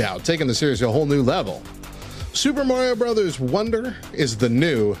knockout, taking the series to a whole new level. Super Mario Bros. Wonder is the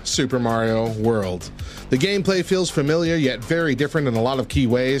new Super Mario World. The gameplay feels familiar, yet very different in a lot of key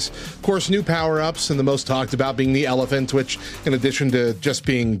ways. Of course, new power-ups, and the most talked about being the elephant, which, in addition to just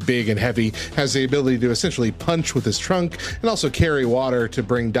being big and heavy, has the ability to essentially punch with his trunk and also carry water to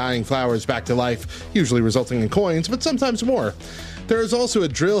bring dying flowers back to life, usually resulting in coins, but sometimes more. There is also a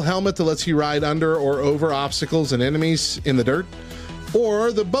drill helmet that lets you ride under or over obstacles and enemies in the dirt.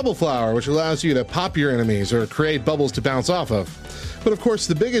 Or the bubble flower, which allows you to pop your enemies or create bubbles to bounce off of. But of course,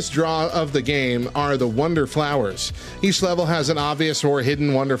 the biggest draw of the game are the Wonder Flowers. Each level has an obvious or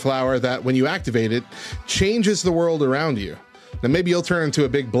hidden Wonder Flower that, when you activate it, changes the world around you. Now, maybe you'll turn into a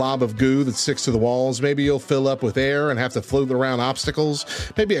big blob of goo that sticks to the walls. Maybe you'll fill up with air and have to float around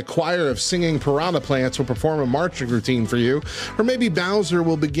obstacles. Maybe a choir of singing piranha plants will perform a marching routine for you. Or maybe Bowser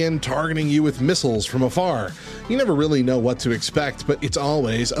will begin targeting you with missiles from afar. You never really know what to expect, but it's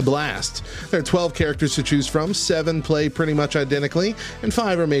always a blast. There are 12 characters to choose from, 7 play pretty much identically, and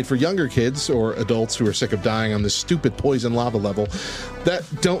 5 are made for younger kids or adults who are sick of dying on this stupid poison lava level that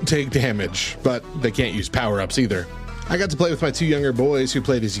don't take damage, but they can't use power-ups either. I got to play with my 2 younger boys who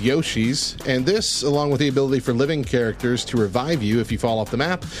played as Yoshis, and this, along with the ability for living characters to revive you if you fall off the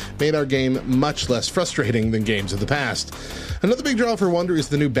map, made our game much less frustrating than games of the past. Another big draw for Wonder is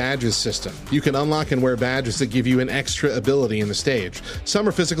the new badges system. You can unlock and wear badges that give you an extra ability in the stage. Some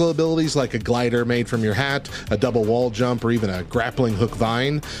are physical abilities like a glider made from your hat, a double wall jump, or even a grappling hook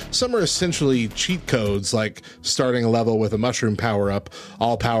vine. Some are essentially cheat codes like starting a level with a mushroom power-up,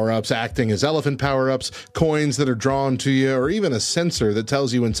 all power-ups acting as elephant power-ups, coins that are drawn to you, or even a sensor that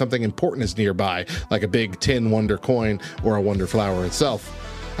tells you when something important is nearby, like a big tin Wonder coin or a Wonder Flower itself.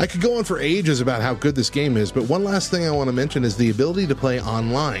 I could go on for ages about how good this game is, but one last thing I want to mention is the ability to play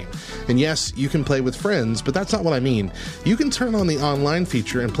online. And yes, you can play with friends, but that's not what I mean. You can turn on the online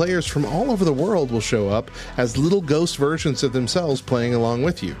feature and players from all over the world will show up as little ghost versions of themselves playing along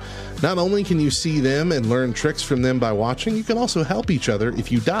with you. Not only can you see them and learn tricks from them by watching, you can also help each other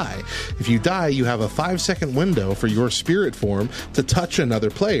if you die. If you die, you have a 5-second window for your spirit form to touch another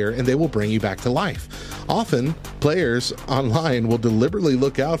player, and they will bring you back to life. Often, players online will deliberately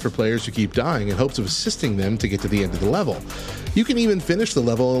look out for players who keep dying in hopes of assisting them to get to the end of the level. You can even finish the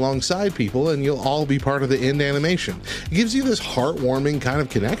level alongside people, and you'll all be part of the end animation. It gives you this heartwarming kind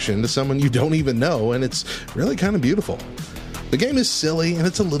of connection to someone you don't even know, and it's really kind of beautiful. The game is silly, and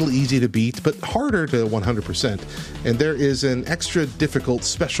it's a little easy to beat, but harder to 100%, and there is an extra difficult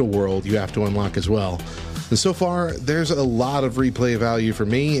special world you have to unlock as well. And so far, there's a lot of replay value for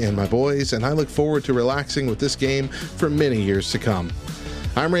me and my boys, and I look forward to relaxing with this game for many years to come.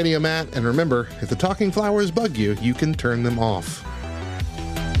 I'm Radio Matt, and remember, if the talking flowers bug you, you can turn them off.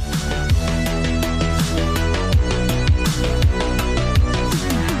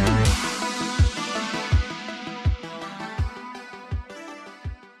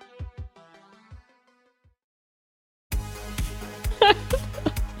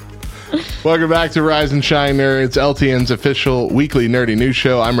 Welcome back to Rise and Shine Nerds, LTN's official weekly nerdy news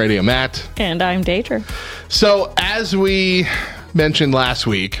show. I'm Radio Matt. And I'm Deidra. So, as we mentioned last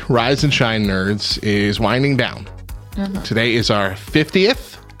week, Rise and Shine Nerds is winding down. Today is our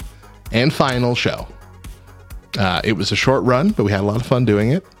 50th and final show. It was a short run, but we had a lot of fun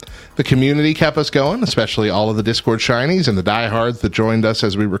doing it. The community kept us going, especially all of the Discord shinies and the diehards that joined us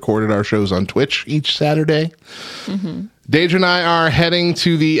as we recorded our shows on Twitch each Saturday. Deidra and I are heading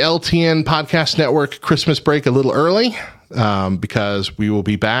to the LTN Podcast Network Christmas break a little early because we will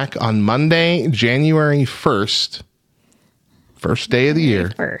be back on Monday, January 1st, first day of the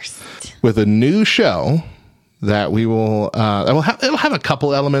year, with a new show that we will, it'll have a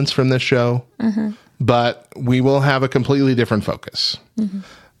couple elements from this show, but we will have a completely different focus.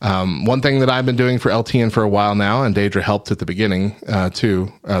 One thing that I've been doing for LTN for a while now, and Deidra helped at the beginning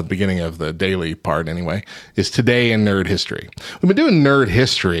too, the beginning of the daily part anyway, is Today in Nerd History. We've been doing nerd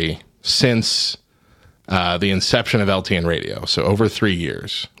history since the inception of LTN Radio. So over 3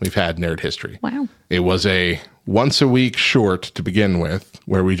 years, we've had nerd history. Wow. It was a once a week short to begin with,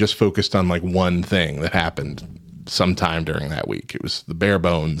 where we just focused on like one thing that happened sometime during that week. It was the bare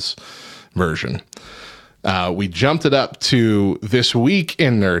bones version. We jumped it up to This Week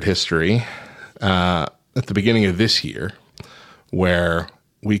in Nerd History at the beginning of this year, where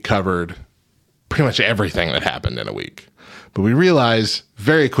we covered pretty much everything that happened in a week. But we realized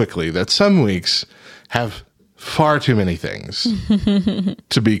very quickly that some weeks have far too many things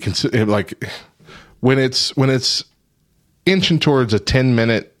to be considered. Like when it's inching towards a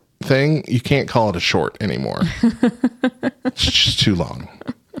 10-minute thing, you can't call it a short anymore. It's just too long.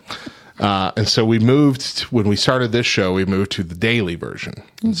 And so we moved, when we started this show, we moved to the daily version.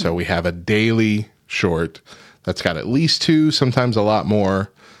 And so we have a daily short that's got at least 2, sometimes a lot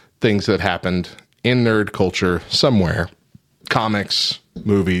more things that happened in nerd culture somewhere. Comics,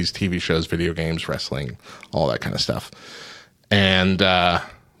 movies, TV shows, video games, wrestling, all that kind of stuff. And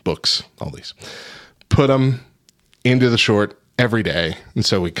books, all these. Put them into the short every day. And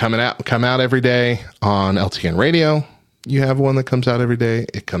so we come out every day on LTN Radio. You have one that comes out every day.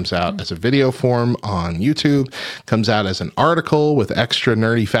 It comes out as a video form on YouTube, comes out as an article with extra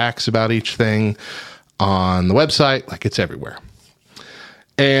nerdy facts about each thing on the website. Like, it's everywhere.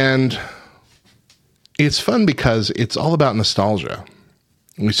 And it's fun because it's all about nostalgia.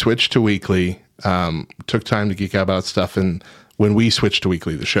 We switched to weekly, took time to geek out about stuff. And when we switched to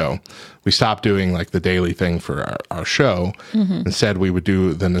weekly, the show, we stopped doing like the daily thing for our show. Instead, we would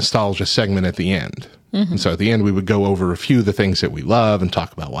do the nostalgia segment at the end. And so at the end, we would go over a few of the things that we love and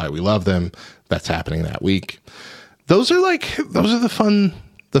talk about why we love them. That's happening that week. Those are the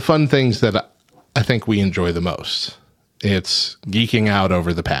fun things that I think we enjoy the most. It's geeking out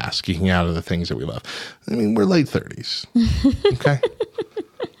over the past, geeking out of the things that we love. I mean, we're late 30s. Okay.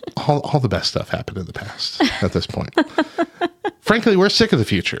 All the best stuff happened in the past at this point. Frankly, we're sick of the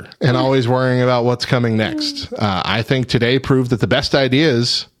future and always worrying about what's coming next. I think today proved that the best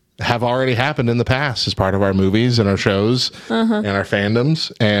ideas have already happened in the past as part of our movies and our shows and our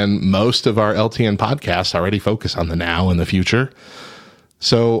fandoms. And most of our LTN podcasts already focus on the now and the future.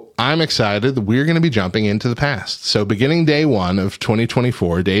 So I'm excited that we're going to be jumping into the past. So beginning day 1 of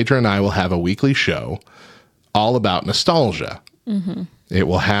 2024, Deidra and I will have a weekly show all about nostalgia. It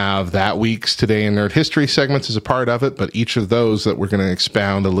will have that week's Today in Nerd History segments as a part of it, but each of those that we're going to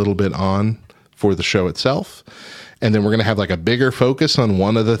expound a little bit on for the show itself. And then we're going to have like a bigger focus on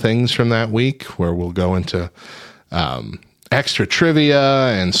one of the things from that week, where we'll go into extra trivia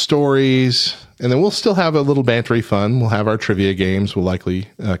and stories. And then we'll still have a little bantery fun. We'll have our trivia games. We'll likely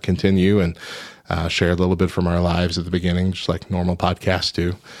continue. And share a little bit from our lives at the beginning, just like normal podcasts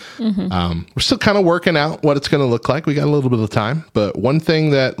do. We're still kind of working out what it's going to look like. We got a little bit of time, but one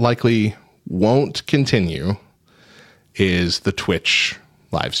thing that likely won't continue is the Twitch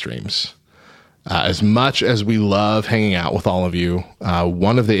live streams. As much as we love hanging out with all of you,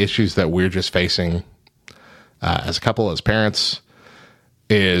 one of the issues that we're just facing as a couple, as parents,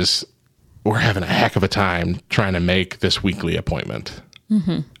 is we're having a heck of a time trying to make this weekly appointment.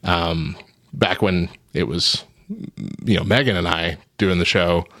 Back when it was, Megan and I doing the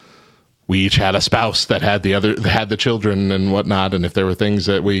show, we each had a spouse that had the children and whatnot. And if there were things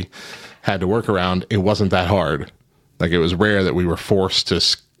that we had to work around, it wasn't that hard. Like, it was rare that we were forced to,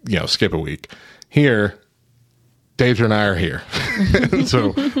 skip a week. Here, Deidra and I are here.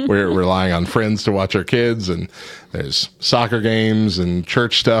 So we're relying on friends to watch our kids, and there's soccer games and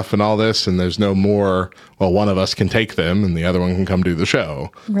church stuff and all this. And there's no more, well, one of us can take them and the other one can come do the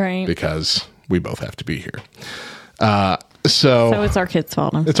show. Right. Because we both have to be here. So it's our kids'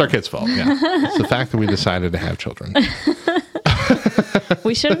 fault. It's our kids' fault, yeah. It's the fact that we decided to have children.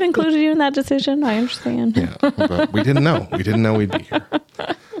 We should have included you in that decision. I understand. Yeah, but we didn't know. We didn't know we'd be here.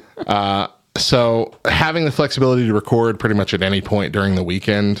 So having the flexibility to record pretty much at any point during the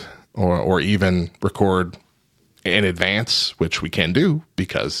weekend, or even record in advance, which we can do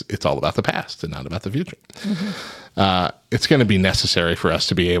because it's all about the past and not about the future. It's going to be necessary for us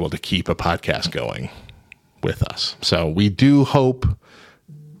to be able to keep a podcast going with us. So we do hope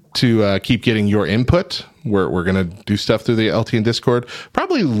to keep getting your input. We're going to do stuff through the LTN Discord,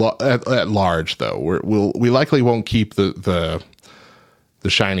 probably at large though. We likely won't keep the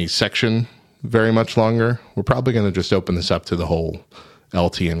shiny section very much longer. We're probably going to just open this up to the whole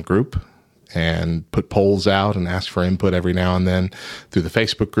LTN group and put polls out and ask for input every now and then through the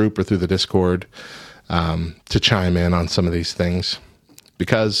Facebook group or through the Discord to chime in on some of these things,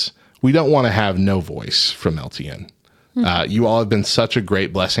 because we don't want to have no voice from LTN. You all have been such a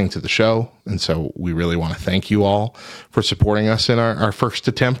great blessing to the show, and so we really want to thank you all for supporting us in our first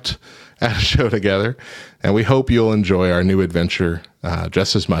attempt at a show together, and we hope you'll enjoy our new adventure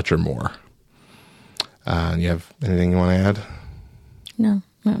just as much or more. You have anything you want to add? No.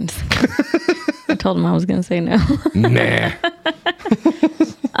 I told him I was going to say no. Nah.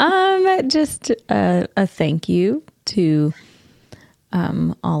 Just a thank you to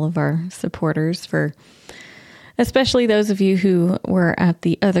all of our supporters, for especially those of you who were at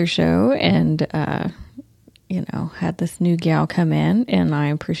the other show and had this new gal come in, and I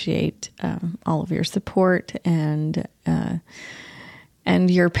appreciate all of your support and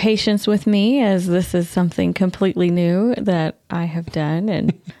your patience with me, as this is something completely new that I have done,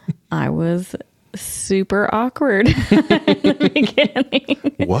 and I was super awkward in the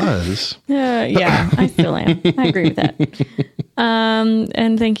beginning. Was? Yeah, I still am. I agree with that.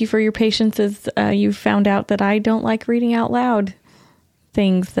 And thank you for your patience as you found out that I don't like reading out loud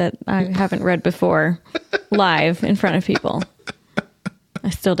things that I haven't read before live in front of people. I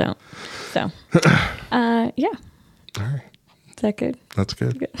still don't. So, yeah. All right. Is that good? That's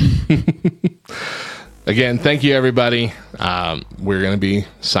good. Again, thank you, everybody. We're going to be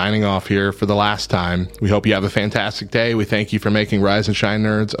signing off here for the last time. We hope you have a fantastic day. We thank you for making Rise and Shine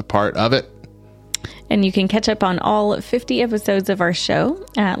Nerds a part of it. And you can catch up on all 50 episodes of our show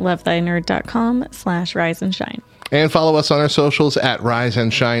at lovethynerd.com/rise and shine. And follow us on our socials at Rise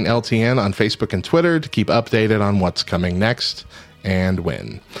and Shine LTN on Facebook and Twitter to keep updated on what's coming next and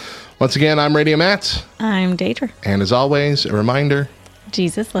when. Once again, I'm Radio Matt. I'm Deidra. And as always, a reminder,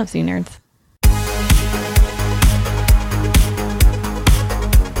 Jesus loves you, nerds.